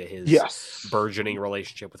away due to his burgeoning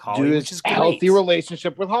relationship with Holly, which is great. Healthy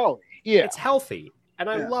relationship with Holly. Yeah. It's healthy, and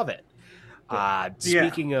I love it.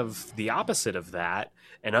 Speaking of the opposite of that,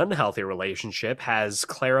 an unhealthy relationship has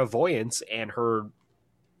Clairvoyance and her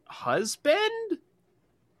husband?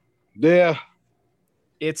 Yeah.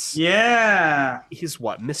 It's he's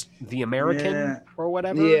what, the American or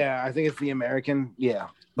whatever? Yeah, I think it's the American. Yeah.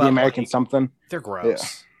 But the American something. They're gross. Yeah.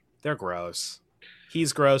 They're gross.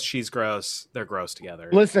 He's gross, she's gross. They're gross together.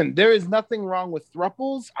 Listen, there is nothing wrong with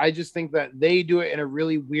thruples. I just think that they do it in a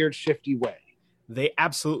really weird, shifty way. They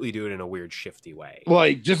absolutely do it in a weird, shifty way.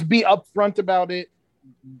 Like, just be upfront about it.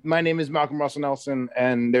 My name is Malcolm Russell Nelson,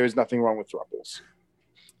 and there's nothing wrong with thruples.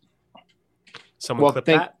 Someone clip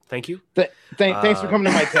that. Thank you. Thanks for coming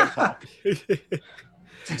to my TED Talk.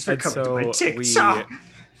 Thanks for coming to my TikTok.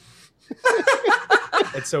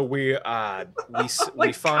 And so we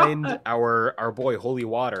find our boy Holy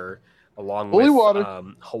Water along with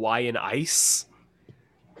Hawaiian Ice.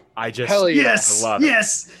 I love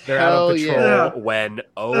it. They're out on patrol when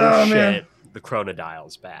shit, the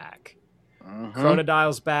Chronodile's back.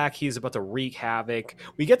 Chronodile's back. He's about to wreak havoc.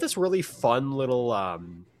 We get this really fun little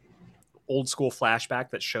old school flashback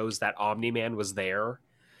that shows that Omni-Man was there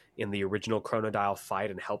in the original Chronodile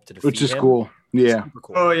fight and helped to defeat him. Which is cool. Yeah. Super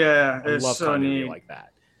cool. Oh yeah, I love continuity like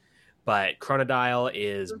that. But Chronodile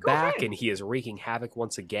is back and he is wreaking havoc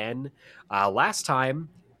once again. Last time,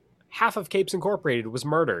 half of Capes Incorporated was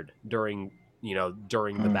murdered during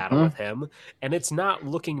the battle with him, and it's not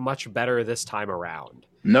looking much better this time around.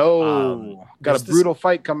 No, got a brutal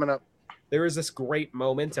fight coming up. There is this great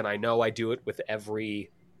moment, and I know I do it with every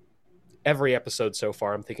episode so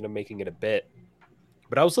far. I'm thinking of making it a bit.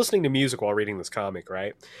 But I was listening to music while reading this comic,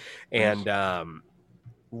 right? And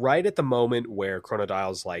right at the moment where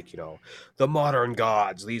Chronodile's like, the modern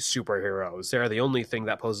gods, these superheroes, they're the only thing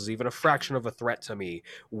that poses even a fraction of a threat to me.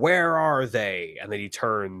 Where are they? And then he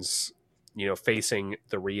turns, facing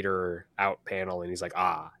the reader out panel, and he's like,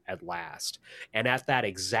 at last. And at that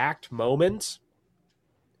exact moment,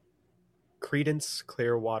 Creedence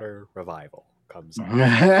Clearwater Revival comes on.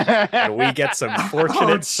 And we get some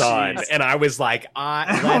Fortunate Son. And I was like,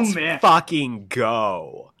 let's fucking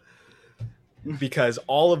go. Because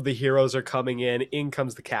all of the heroes are coming in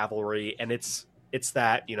comes the cavalry, and it's it's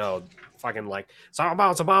that, fucking like, it's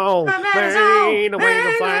a ball, wave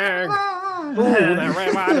the flag. Ooh, that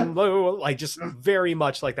red, white, and blue. Like, just very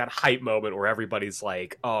much like that hype moment where everybody's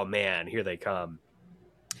like, oh man, here they come.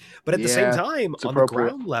 But at the same time, on the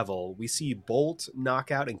ground level, we see Bolt,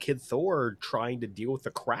 Knockout, and Kid Thor trying to deal with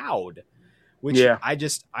the crowd, which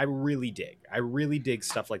I really dig. I really dig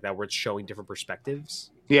stuff like that where it's showing different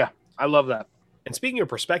perspectives. Yeah, I love that. And speaking of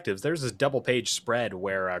perspectives, there's this double-page spread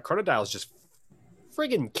where Chronodial is just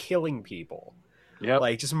friggin' killing people. Yep.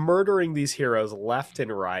 Like, just murdering these heroes left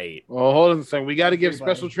and right. Well, hold on a second. We got to give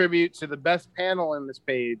special tribute to the best panel in this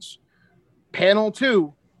page. Panel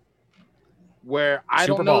 2, where I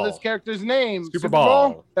don't know this character's name. Super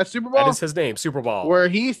Ball. That's Super Ball? That is his name, Super Ball. Where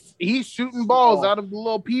he's shooting balls out of the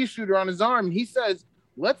little pea shooter on his arm. He says,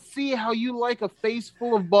 let's see how you like a face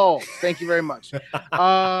full of balls. Thank you very much. It's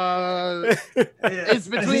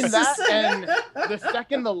between that and the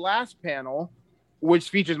second to last panel,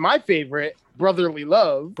 which features my favorite, Brotherly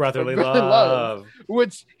Love. Brotherly Love.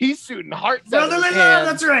 Which he's shooting hearts Brotherly out of his Love, hand.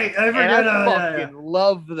 that's right. I fucking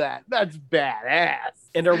love that. That's badass.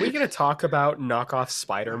 And are we going to talk about knockoff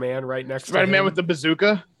Spider-Man right next to Spider-Man him? with the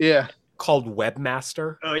bazooka? Yeah. Called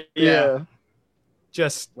Webmaster? Oh, yeah.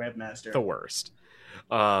 Just Webmaster. the worst.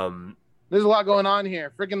 There's a lot going on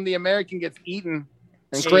here. Freaking the American gets eaten.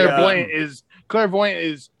 And Clairvoyant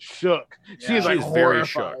is shook. She's like very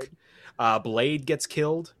horrified. shook. Blade gets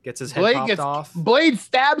killed, gets his head popped off. Blade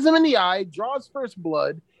stabs him in the eye, draws first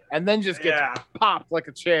blood, and then just gets popped like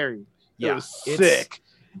a cherry. Yeah, it was sick.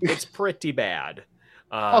 It's pretty bad.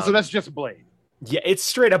 Also, that's just Blade. Yeah, it's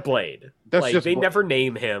straight up Blade. That's like just they Blade. never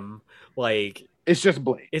name him. Like it's just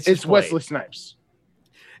Blade. It's Wesley Blade. Snipes.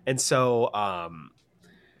 And so,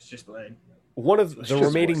 it's just Blade. One of the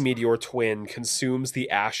remaining Meteor twin consumes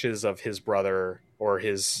the ashes of his brother or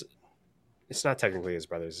his. It's not technically his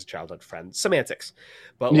brother, it's his childhood friend. Semantics.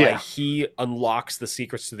 But like he unlocks the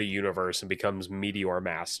secrets to the universe and becomes Meteor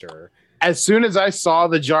Master. As soon as I saw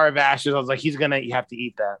the jar of ashes, I was like, he's gonna have to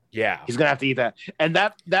eat that. Yeah. He's gonna have to eat that. And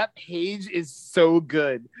that page is so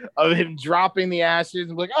good of him dropping the ashes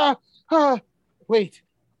and like, wait,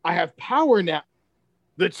 I have power now.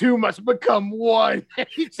 The two must become one.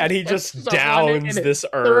 And he just downs this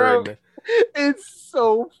urn. It's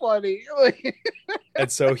so funny.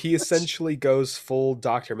 And so he essentially goes full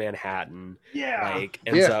Dr. Manhattan. Yeah. Like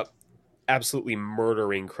ends up absolutely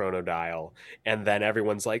murdering Chronodial. And then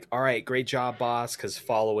everyone's like, all right, great job, boss. Because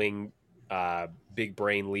following Big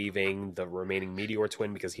Brain leaving, the remaining Meteor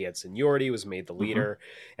twin, because he had seniority, was made the leader.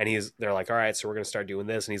 And they're like, all right, so we're going to start doing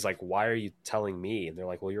this. And he's like, why are you telling me? And they're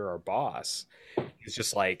like, well, you're our boss. He's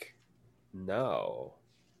just like, no.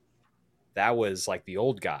 That was like the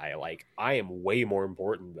old guy. Like, I am way more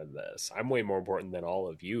important than this. I'm way more important than all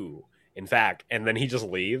of you. In fact, and then he just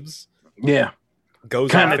leaves. Yeah.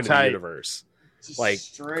 Goes Kinda off into the universe. Just like,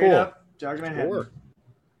 straight cool. up Dr. Manhattan. Sure.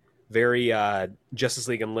 Very Justice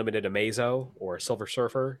League Unlimited Amazo or Silver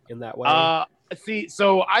Surfer in that way. See,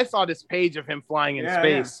 so I saw this page of him flying in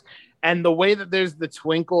space, and the way that there's the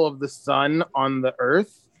twinkle of the sun on the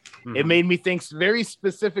Earth, it made me think very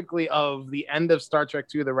specifically of the end of Star Trek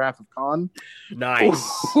II, The Wrath of Khan.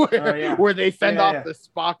 Nice. where they send off the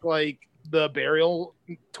Spock, like the burial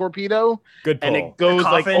torpedo. Good pull. And it goes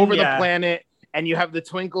coffin, like over the planet, and you have the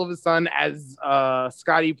twinkle of the sun as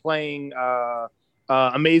Scotty playing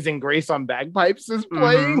Amazing Grace on bagpipes is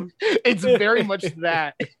playing. It's very much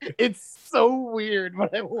that. It's so weird,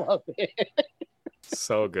 but I love it.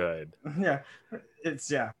 So good. Yeah.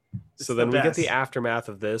 It's so then we get the aftermath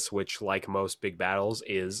of this, which, like most big battles,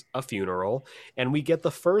 is a funeral. And we get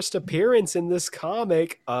the first appearance in this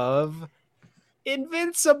comic of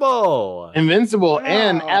Invincible.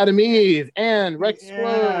 And Adam Eve and Rex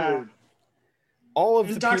Splode. All of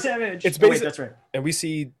the the Dark Savage. It's basically, that's right. And we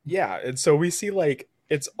see, and so we see like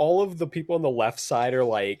it's all of the people on the left side are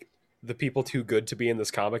like the people too good to be in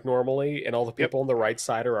this comic normally, and all the people on the right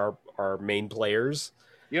side are our main players.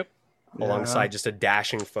 Yep. Alongside just a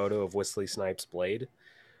dashing photo of Wesley Snipes' Blade.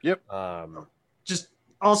 Yep. Just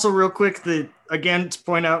also real quick, again to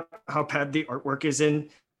point out how bad the artwork is in.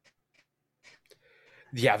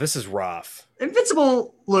 Yeah, this is rough.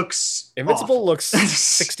 Invincible looks awful. Looks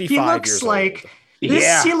 65 he looks years like old.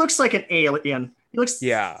 He looks like an alien. He looks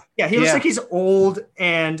he looks like he's old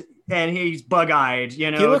and he's bug-eyed,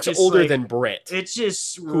 you know. He looks older than Britt. It's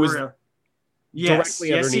just who is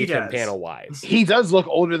directly underneath him panel-wise. He does look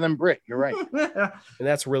older than Britt. You're right. And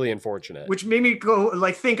that's really unfortunate. Which made me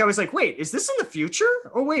go think I was like, wait, is this in the future?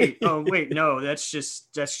 Oh wait, no, that's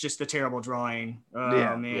just a terrible drawing.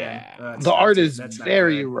 Oh man. The art is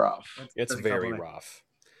very rough. It's very rough.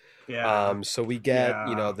 Yeah. So we get,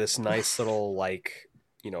 Yeah. this nice little,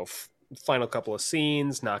 final couple of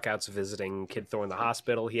scenes. Knockouts visiting Kid Thor in the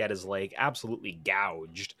hospital. He had his leg absolutely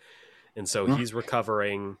gouged, and so he's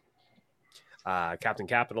recovering. Captain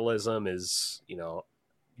Capitalism is,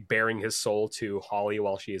 bearing his soul to Holly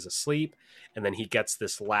while she is asleep, and then he gets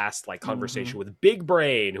this last conversation with Big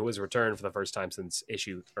Brain, who has returned for the first time since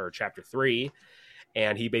chapter 3,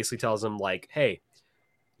 and he basically tells him hey,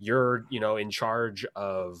 you're in charge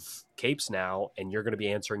of Capes now, and you're going to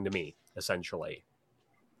be answering to me, essentially.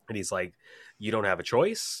 And he's like, you don't have a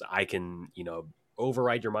choice. I can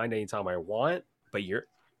override your mind anytime I want,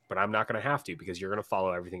 but I'm not going to have to, because you're going to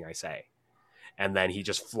follow everything I say. And then he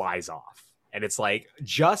just flies off. And it's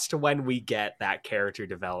just when we get that character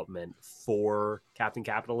development for Captain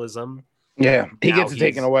Capitalism. Yeah, he gets it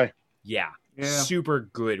taken away. Yeah. Yeah. Super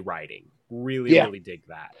good writing. Really dig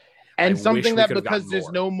that. And I something that, wish we because there's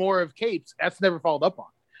no more of Capes, that's never followed up on.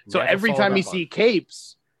 So Never every followed time you up on. see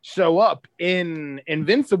Capes show up in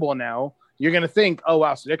Invincible now, you're going to think, oh,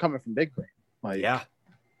 wow, so they're coming from Big Brain. Yeah.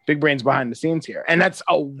 Big Brain's behind the scenes here. And that's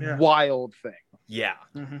a wild thing. Yeah.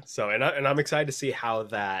 So, and I'm excited to see how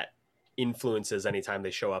that influences anytime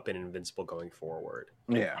they show up in Invincible going forward.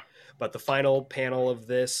 Yeah. But the final panel of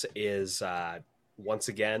this is once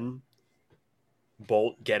again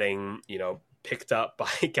Bolt getting picked up by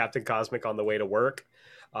Captain Cosmic on the way to work.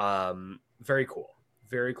 Very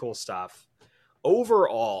cool stuff.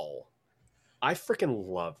 Overall, I freaking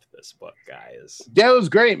loved this book, guys. Yeah, it was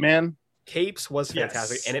great, man. Capes was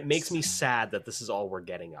fantastic, Yes. and it makes me sad that this is all we're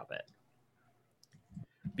getting of it.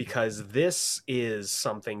 Because this is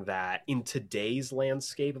something that in today's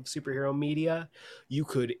landscape of superhero media, you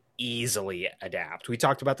could easily adapt. We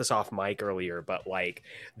talked about this off mic earlier, but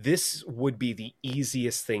this would be the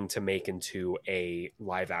easiest thing to make into a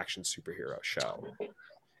live action superhero show.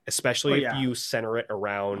 Especially if you center it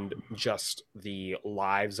around just the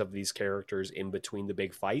lives of these characters in between the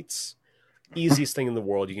big fights. Easiest thing in the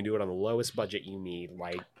world. You can do it on the lowest budget you need.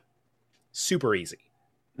 Super easy.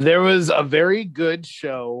 There was a very good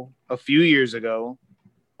show a few years ago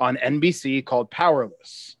on NBC called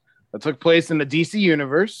Powerless that took place in the DC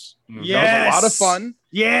universe. Yes. That was a lot of fun.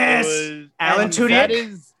 Yes. Alan Tudyk. That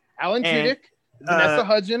is Alan Tudyk, Vanessa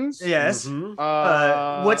Hudgens. Yes.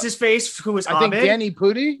 Mm-hmm. What's his face? Who was I think Abed? Danny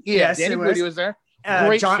Pudi. Yeah, Yes, Danny it Pudi was there.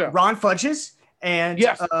 Great show. Ron Fudges. And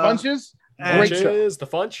Bunches. Great show. The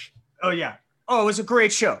Funch. Oh, yeah. Oh, it was a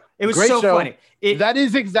great show. It was Great so show. funny. That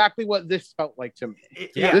is exactly what this felt like to me.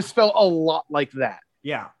 Yeah. This felt a lot like that.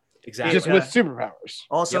 Yeah. Exactly. Just with superpowers.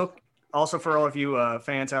 Also, for all of you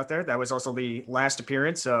fans out there, that was also the last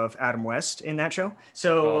appearance of Adam West in that show.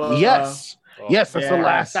 So yes, that's the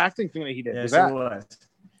last acting thing that he did. Yes, was that. it was.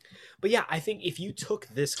 But yeah, I think if you took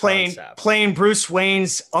this playing Bruce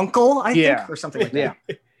Wayne's uncle, I think, or something like that.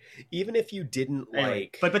 Even if you didn't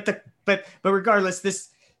but regardless, this.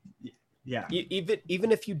 Yeah.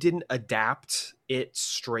 Even if you didn't adapt it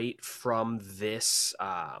straight from this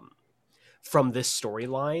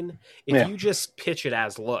storyline, if you just pitch it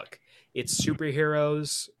as, look, it's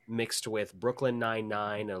superheroes mixed with Brooklyn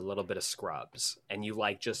Nine-Nine and a little bit of Scrubs, and you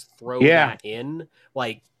just throw that in,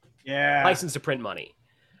 license to print money.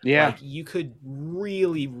 Yeah. You could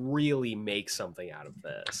really, really make something out of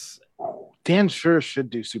this. Dan sure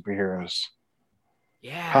should do superheroes.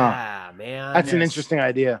 Yeah, man. That's an interesting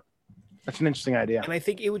idea. And I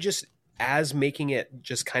think it would just, as making it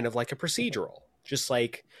just kind of like a procedural, just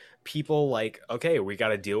people okay, we got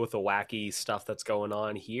to deal with the wacky stuff that's going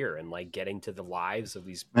on here and getting to the lives of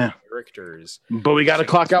these characters. But we got to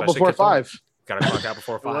clock out before 5. Got to clock out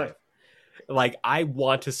before 5. I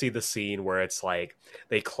want to see the scene where it's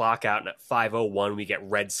they clock out and at 5:01 we get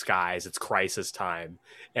red skies. It's crisis time.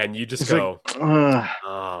 And you just go,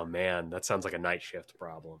 oh man, that sounds like a night shift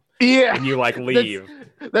problem. Yeah. And you leave.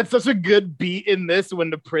 That's such a good beat in this when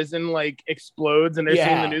the prison explodes and they're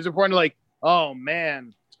seeing the news report and they're like, oh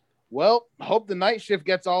man, well, hope the night shift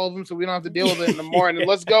gets all of them so we don't have to deal with it in the morning.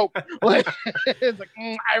 Let's go. It's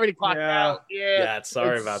I already clocked out. Yeah.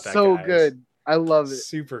 Sorry about that. So guys. Good. I love it.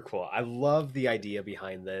 Super cool. I love the idea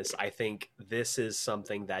behind this. I think this is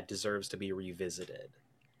something that deserves to be revisited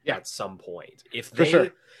at some point.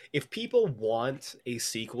 If people want a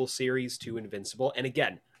sequel series to Invincible, and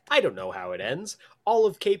again, I don't know how it ends. All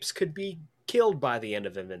of Capes could be killed by the end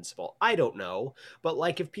of Invincible. I don't know. But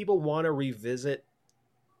if people want to revisit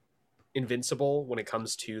Invincible when it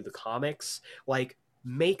comes to the comics,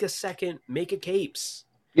 make a Capes.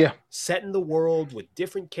 Yeah. Set in the world with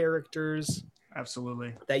different characters.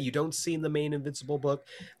 Absolutely. that you don't see in the main Invincible book.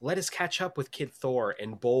 Let us catch up with Kid Thor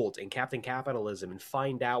and Bolt and Captain Capitalism and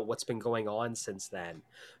find out what's been going on since then.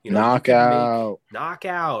 You know,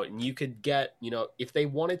 Knockout, and you could get, you know, if they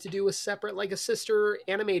wanted to do a separate, like a sister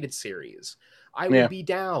animated series, I would be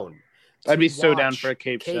down. I'd be so down for a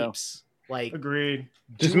Capes. Like, agreed.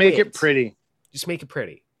 Just make it pretty. Just make it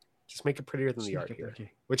pretty. Just make it prettier than the art here,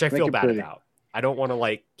 which I feel bad about. I don't want to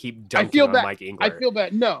like keep dunking on Mike Engler. I feel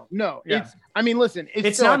bad. No. Yeah. I mean, listen,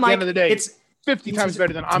 it's not at Mike, the end of the day. It's 50 times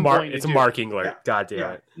better than I'm going to do. It's Mark Engler. Yeah. God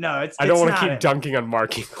damn it. No, I don't want to keep dunking on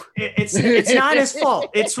Mark Engler. It's not his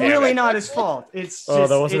fault. It's really not his fault. It's just,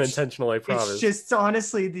 that wasn't intentional. I promise. It's just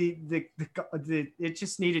honestly it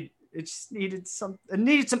needed some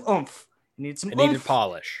oomph. It needed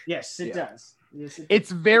polish. Yes, it does. It's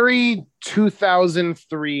very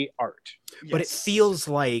 2003 art, but it feels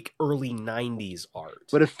like early 90s art.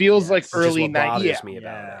 But it feels like early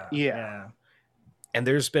 90s. Yeah. And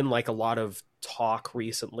there's been like a lot of talk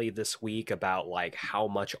recently this week about like how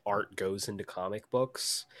much art goes into comic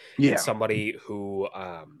books. Yeah. And somebody who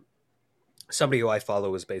I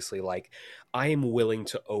follow is basically like, I am willing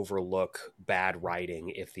to overlook bad writing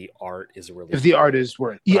if the art is really the art is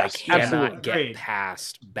worth. Yes, I cannot get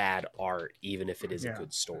past bad art, even if it is a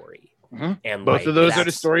good story. Mm-hmm. And both of those are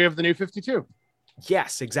the story of the New 52.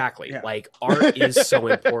 Yes, exactly. Yeah. Like art is so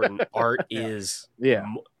important. Art is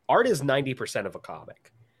 90% of a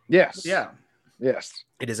comic. Yes. Yeah. Yes.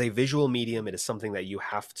 It is a visual medium. It is something that you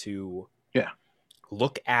have to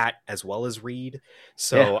look at as well as read.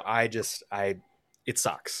 So it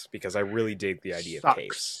sucks because I really dig the idea of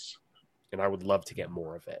Capes, and I would love to get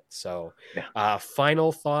more of it. So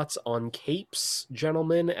final thoughts on Capes,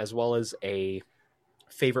 gentlemen, as well as a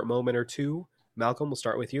favorite moment or two. Malcolm, we'll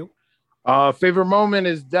start with you. Favorite moment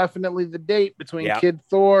is definitely the date between Kid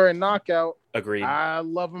Thor and Knockout. Agreed. I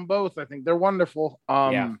love them both. I think they're wonderful.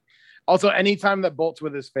 Also, anytime that Bolt's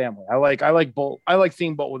with his family, I like Bolt. I like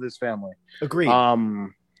seeing Bolt with his family. Agreed.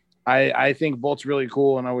 I think Bolt's really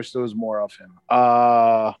cool, and I wish there was more of him.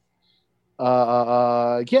 I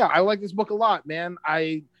like this book a lot, man.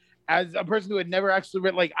 As a person who had never actually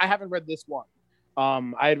read, like, I haven't read this one.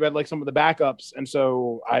 I had read like some of the backups, and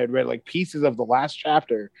so I had read like pieces of the last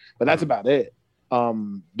chapter, but that's about it.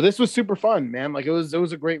 But this was super fun, man. Like it was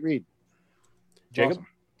a great read. Jacob?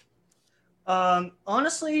 Awesome.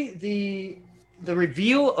 Honestly, the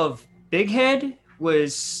reveal of Big Head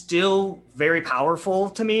was still very powerful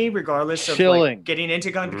to me, regardless of like, getting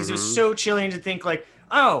into gun, because it was so chilling to think like,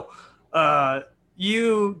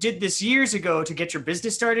 you did this years ago to get your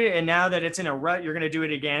business started, and now that it's in a rut, you're going to do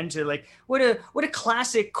it again. To like, what a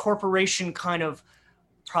classic corporation kind of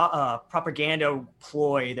propaganda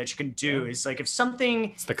ploy that you can do. Is like if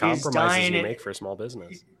something it's the compromises you make for a small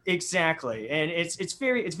business. Exactly, and it's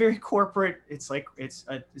very corporate. It's like it's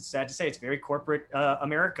sad to say it's very corporate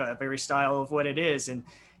America, very style of what it is, and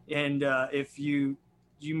if you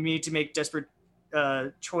need to make desperate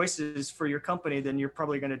choices for your company, then you're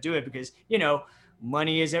probably going to do it because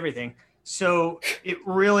money is everything. So it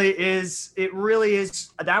really is.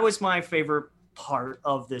 That was my favorite part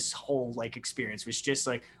of this whole like experience, was just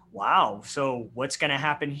like, wow, so what's going to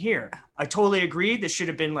happen here? I totally agree. This should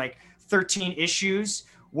have been like 13 issues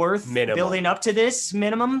worth building up to this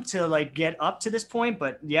minimum to like get up to this point.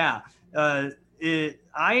 But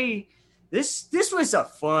this was a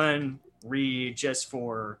fun read just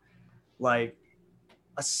for like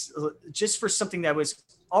just for something that was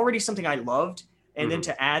already something I loved. And then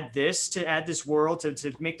to add this world,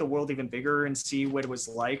 to make the world even bigger and see what it was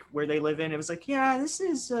like where they live in. It was like, this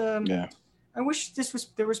is, I wish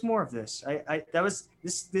there was more of this.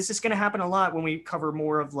 This is going to happen a lot when we cover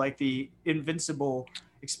more of like the Invincible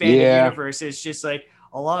expanded universe. It's just like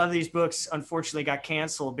a lot of these books, unfortunately, got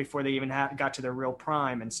canceled before they even got to their real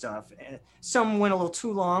prime and stuff. And some went a little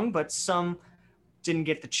too long, but some didn't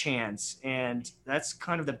get the chance. And that's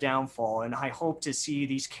kind of the downfall. And I hope to see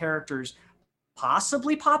these characters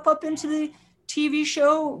possibly pop up into the TV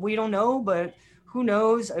show. We don't know, but who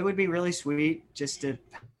knows? It would be really sweet just to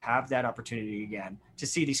have that opportunity again, to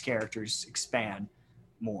see these characters expand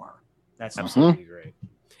more. That's absolutely great.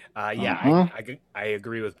 I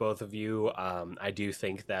agree with both of you. I do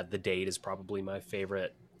think that the date is probably my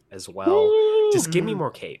favorite as well. Just give me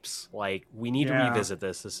more capes. Like, we need to revisit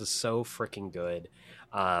this. This is so freaking good.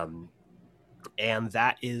 And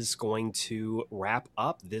that is going to wrap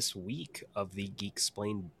up this week of the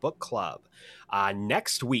Geeksplained Book Club.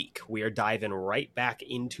 Next week, we are diving right back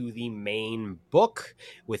into the main book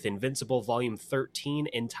with Invincible Volume 13,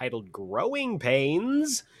 entitled Growing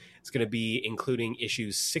Pains. It's going to be including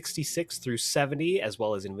issues 66 through 70, as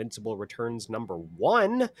well as Invincible Returns #1.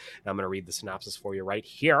 And I'm going to read the synopsis for you right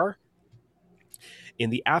here. In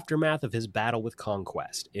the aftermath of his battle with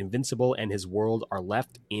Conquest, Invincible and his world are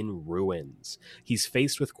left in ruins. He's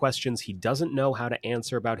faced with questions he doesn't know how to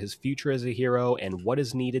answer about his future as a hero and what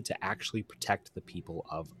is needed to actually protect the people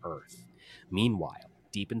of Earth. Meanwhile,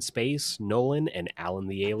 deep in space, Nolan and Alan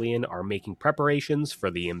the Alien are making preparations for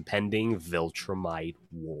the impending Viltrumite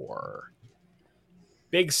War.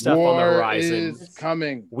 Big stuff on the horizon. Is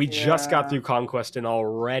coming. We just got through Conquest, and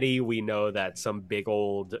already we know that some big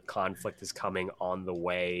old conflict is coming on the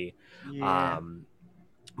way. Yeah.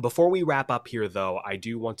 Before we wrap up here, though, I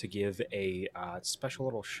do want to give a special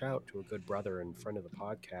little shout to a good brother and friend of the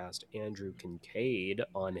podcast, Andrew Kincaid,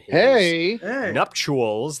 on his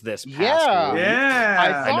nuptials this past week.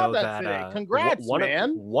 I saw know that today. Congrats,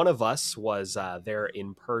 man. One of us was there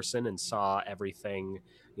in person and saw everything,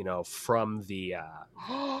 you know, from the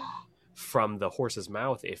horse's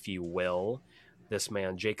mouth, if you will. This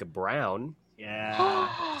man, Jacob Brown.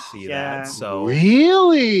 Yeah. See that? So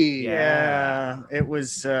really? Yeah. It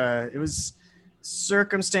was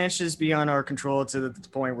circumstances beyond our control to the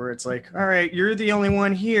point where it's like, all right, you're the only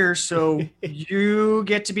one here, so you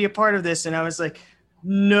get to be a part of this. And I was like,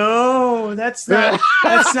 no, that's not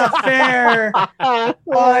fair.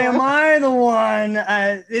 Why am I the one?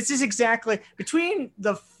 This is exactly between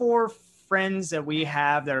the 4 friends that we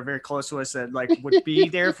have that are very close to us that like would be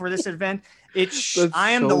there for this event.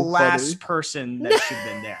 I am the last person that should have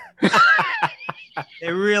been there. It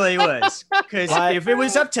really was, because if it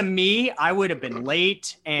was up to me, I would have been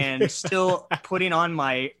late and still putting on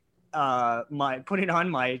my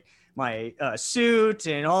suit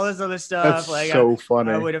and all this other stuff. That's like so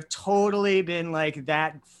funny. I would have totally been like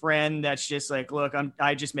that friend that's just like, look,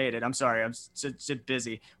 I just made it. I'm sorry, I'm so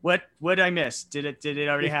busy. What did I miss? Did it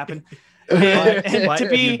already happen?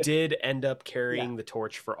 But you did end up carrying the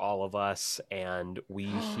torch for all of us, and we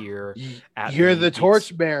here at you're the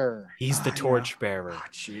torch bearer. He's the torch bearer. Oh,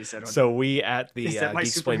 geez, so we at the Geek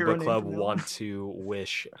Explain superhero Book name Club from want to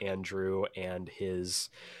wish Andrew and his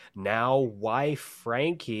now wife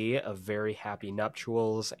Frankie a very happy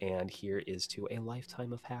nuptials, and here is to a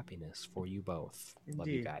lifetime of happiness for you both. Indeed. Love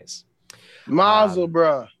you guys. Mazel,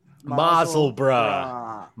 bruh. Mazel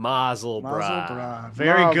brah. Mazel brah.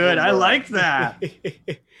 Very Mazel good. brah. I like that.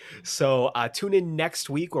 So tune in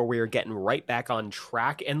next week where we are getting right back on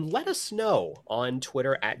track, and let us know on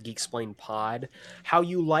Twitter at GeekSplainPod how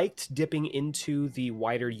you liked dipping into the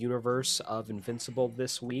wider universe of Invincible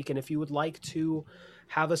this week, and if you would like to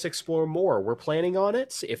have us explore more. We're planning on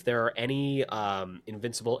it. If there are any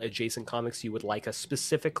Invincible adjacent comics you would like us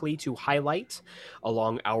specifically to highlight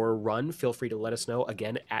along our run, feel free to let us know.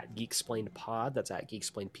 Again, at GeekSplainedPod. That's at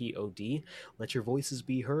GeekSplainedPod. Let your voices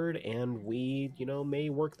be heard, and we, may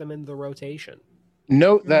work them in the rotation.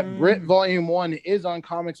 Note that Brit Volume 1 is on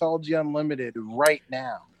Comixology Unlimited right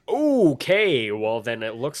now. Okay, well then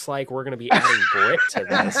it looks like we're going to be adding Brit to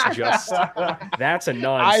this. That's a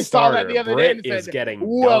non-starter. I saw that the other Brit day and is said, getting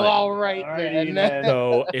well, done. all right then.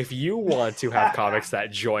 So if you want to have comics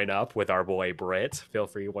that join up with our boy Brit, feel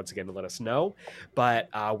free once again to let us know. But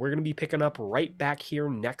we're going to be picking up right back here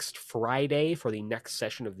next Friday for the next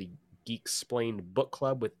session of the Geek-Splained Book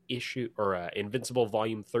Club with Invincible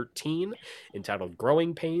Volume 13, entitled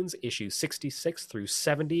Growing Pains, issues 66 through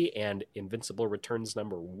 70, and Invincible Returns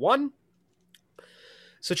 #1.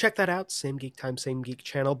 So check that out. Same Geek Time, same Geek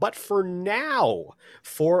Channel. But for now,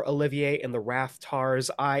 for Olivier and the Raftars,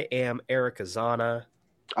 I am Eric Azana.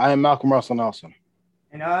 I am Malcolm Russell Nelson.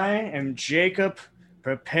 And I am Jacob.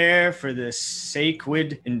 Prepare for the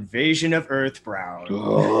sacred invasion of Earthbound.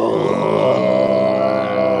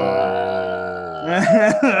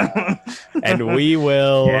 And we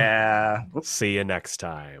will see you next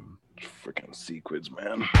time. Freaking sequids,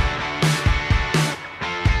 man.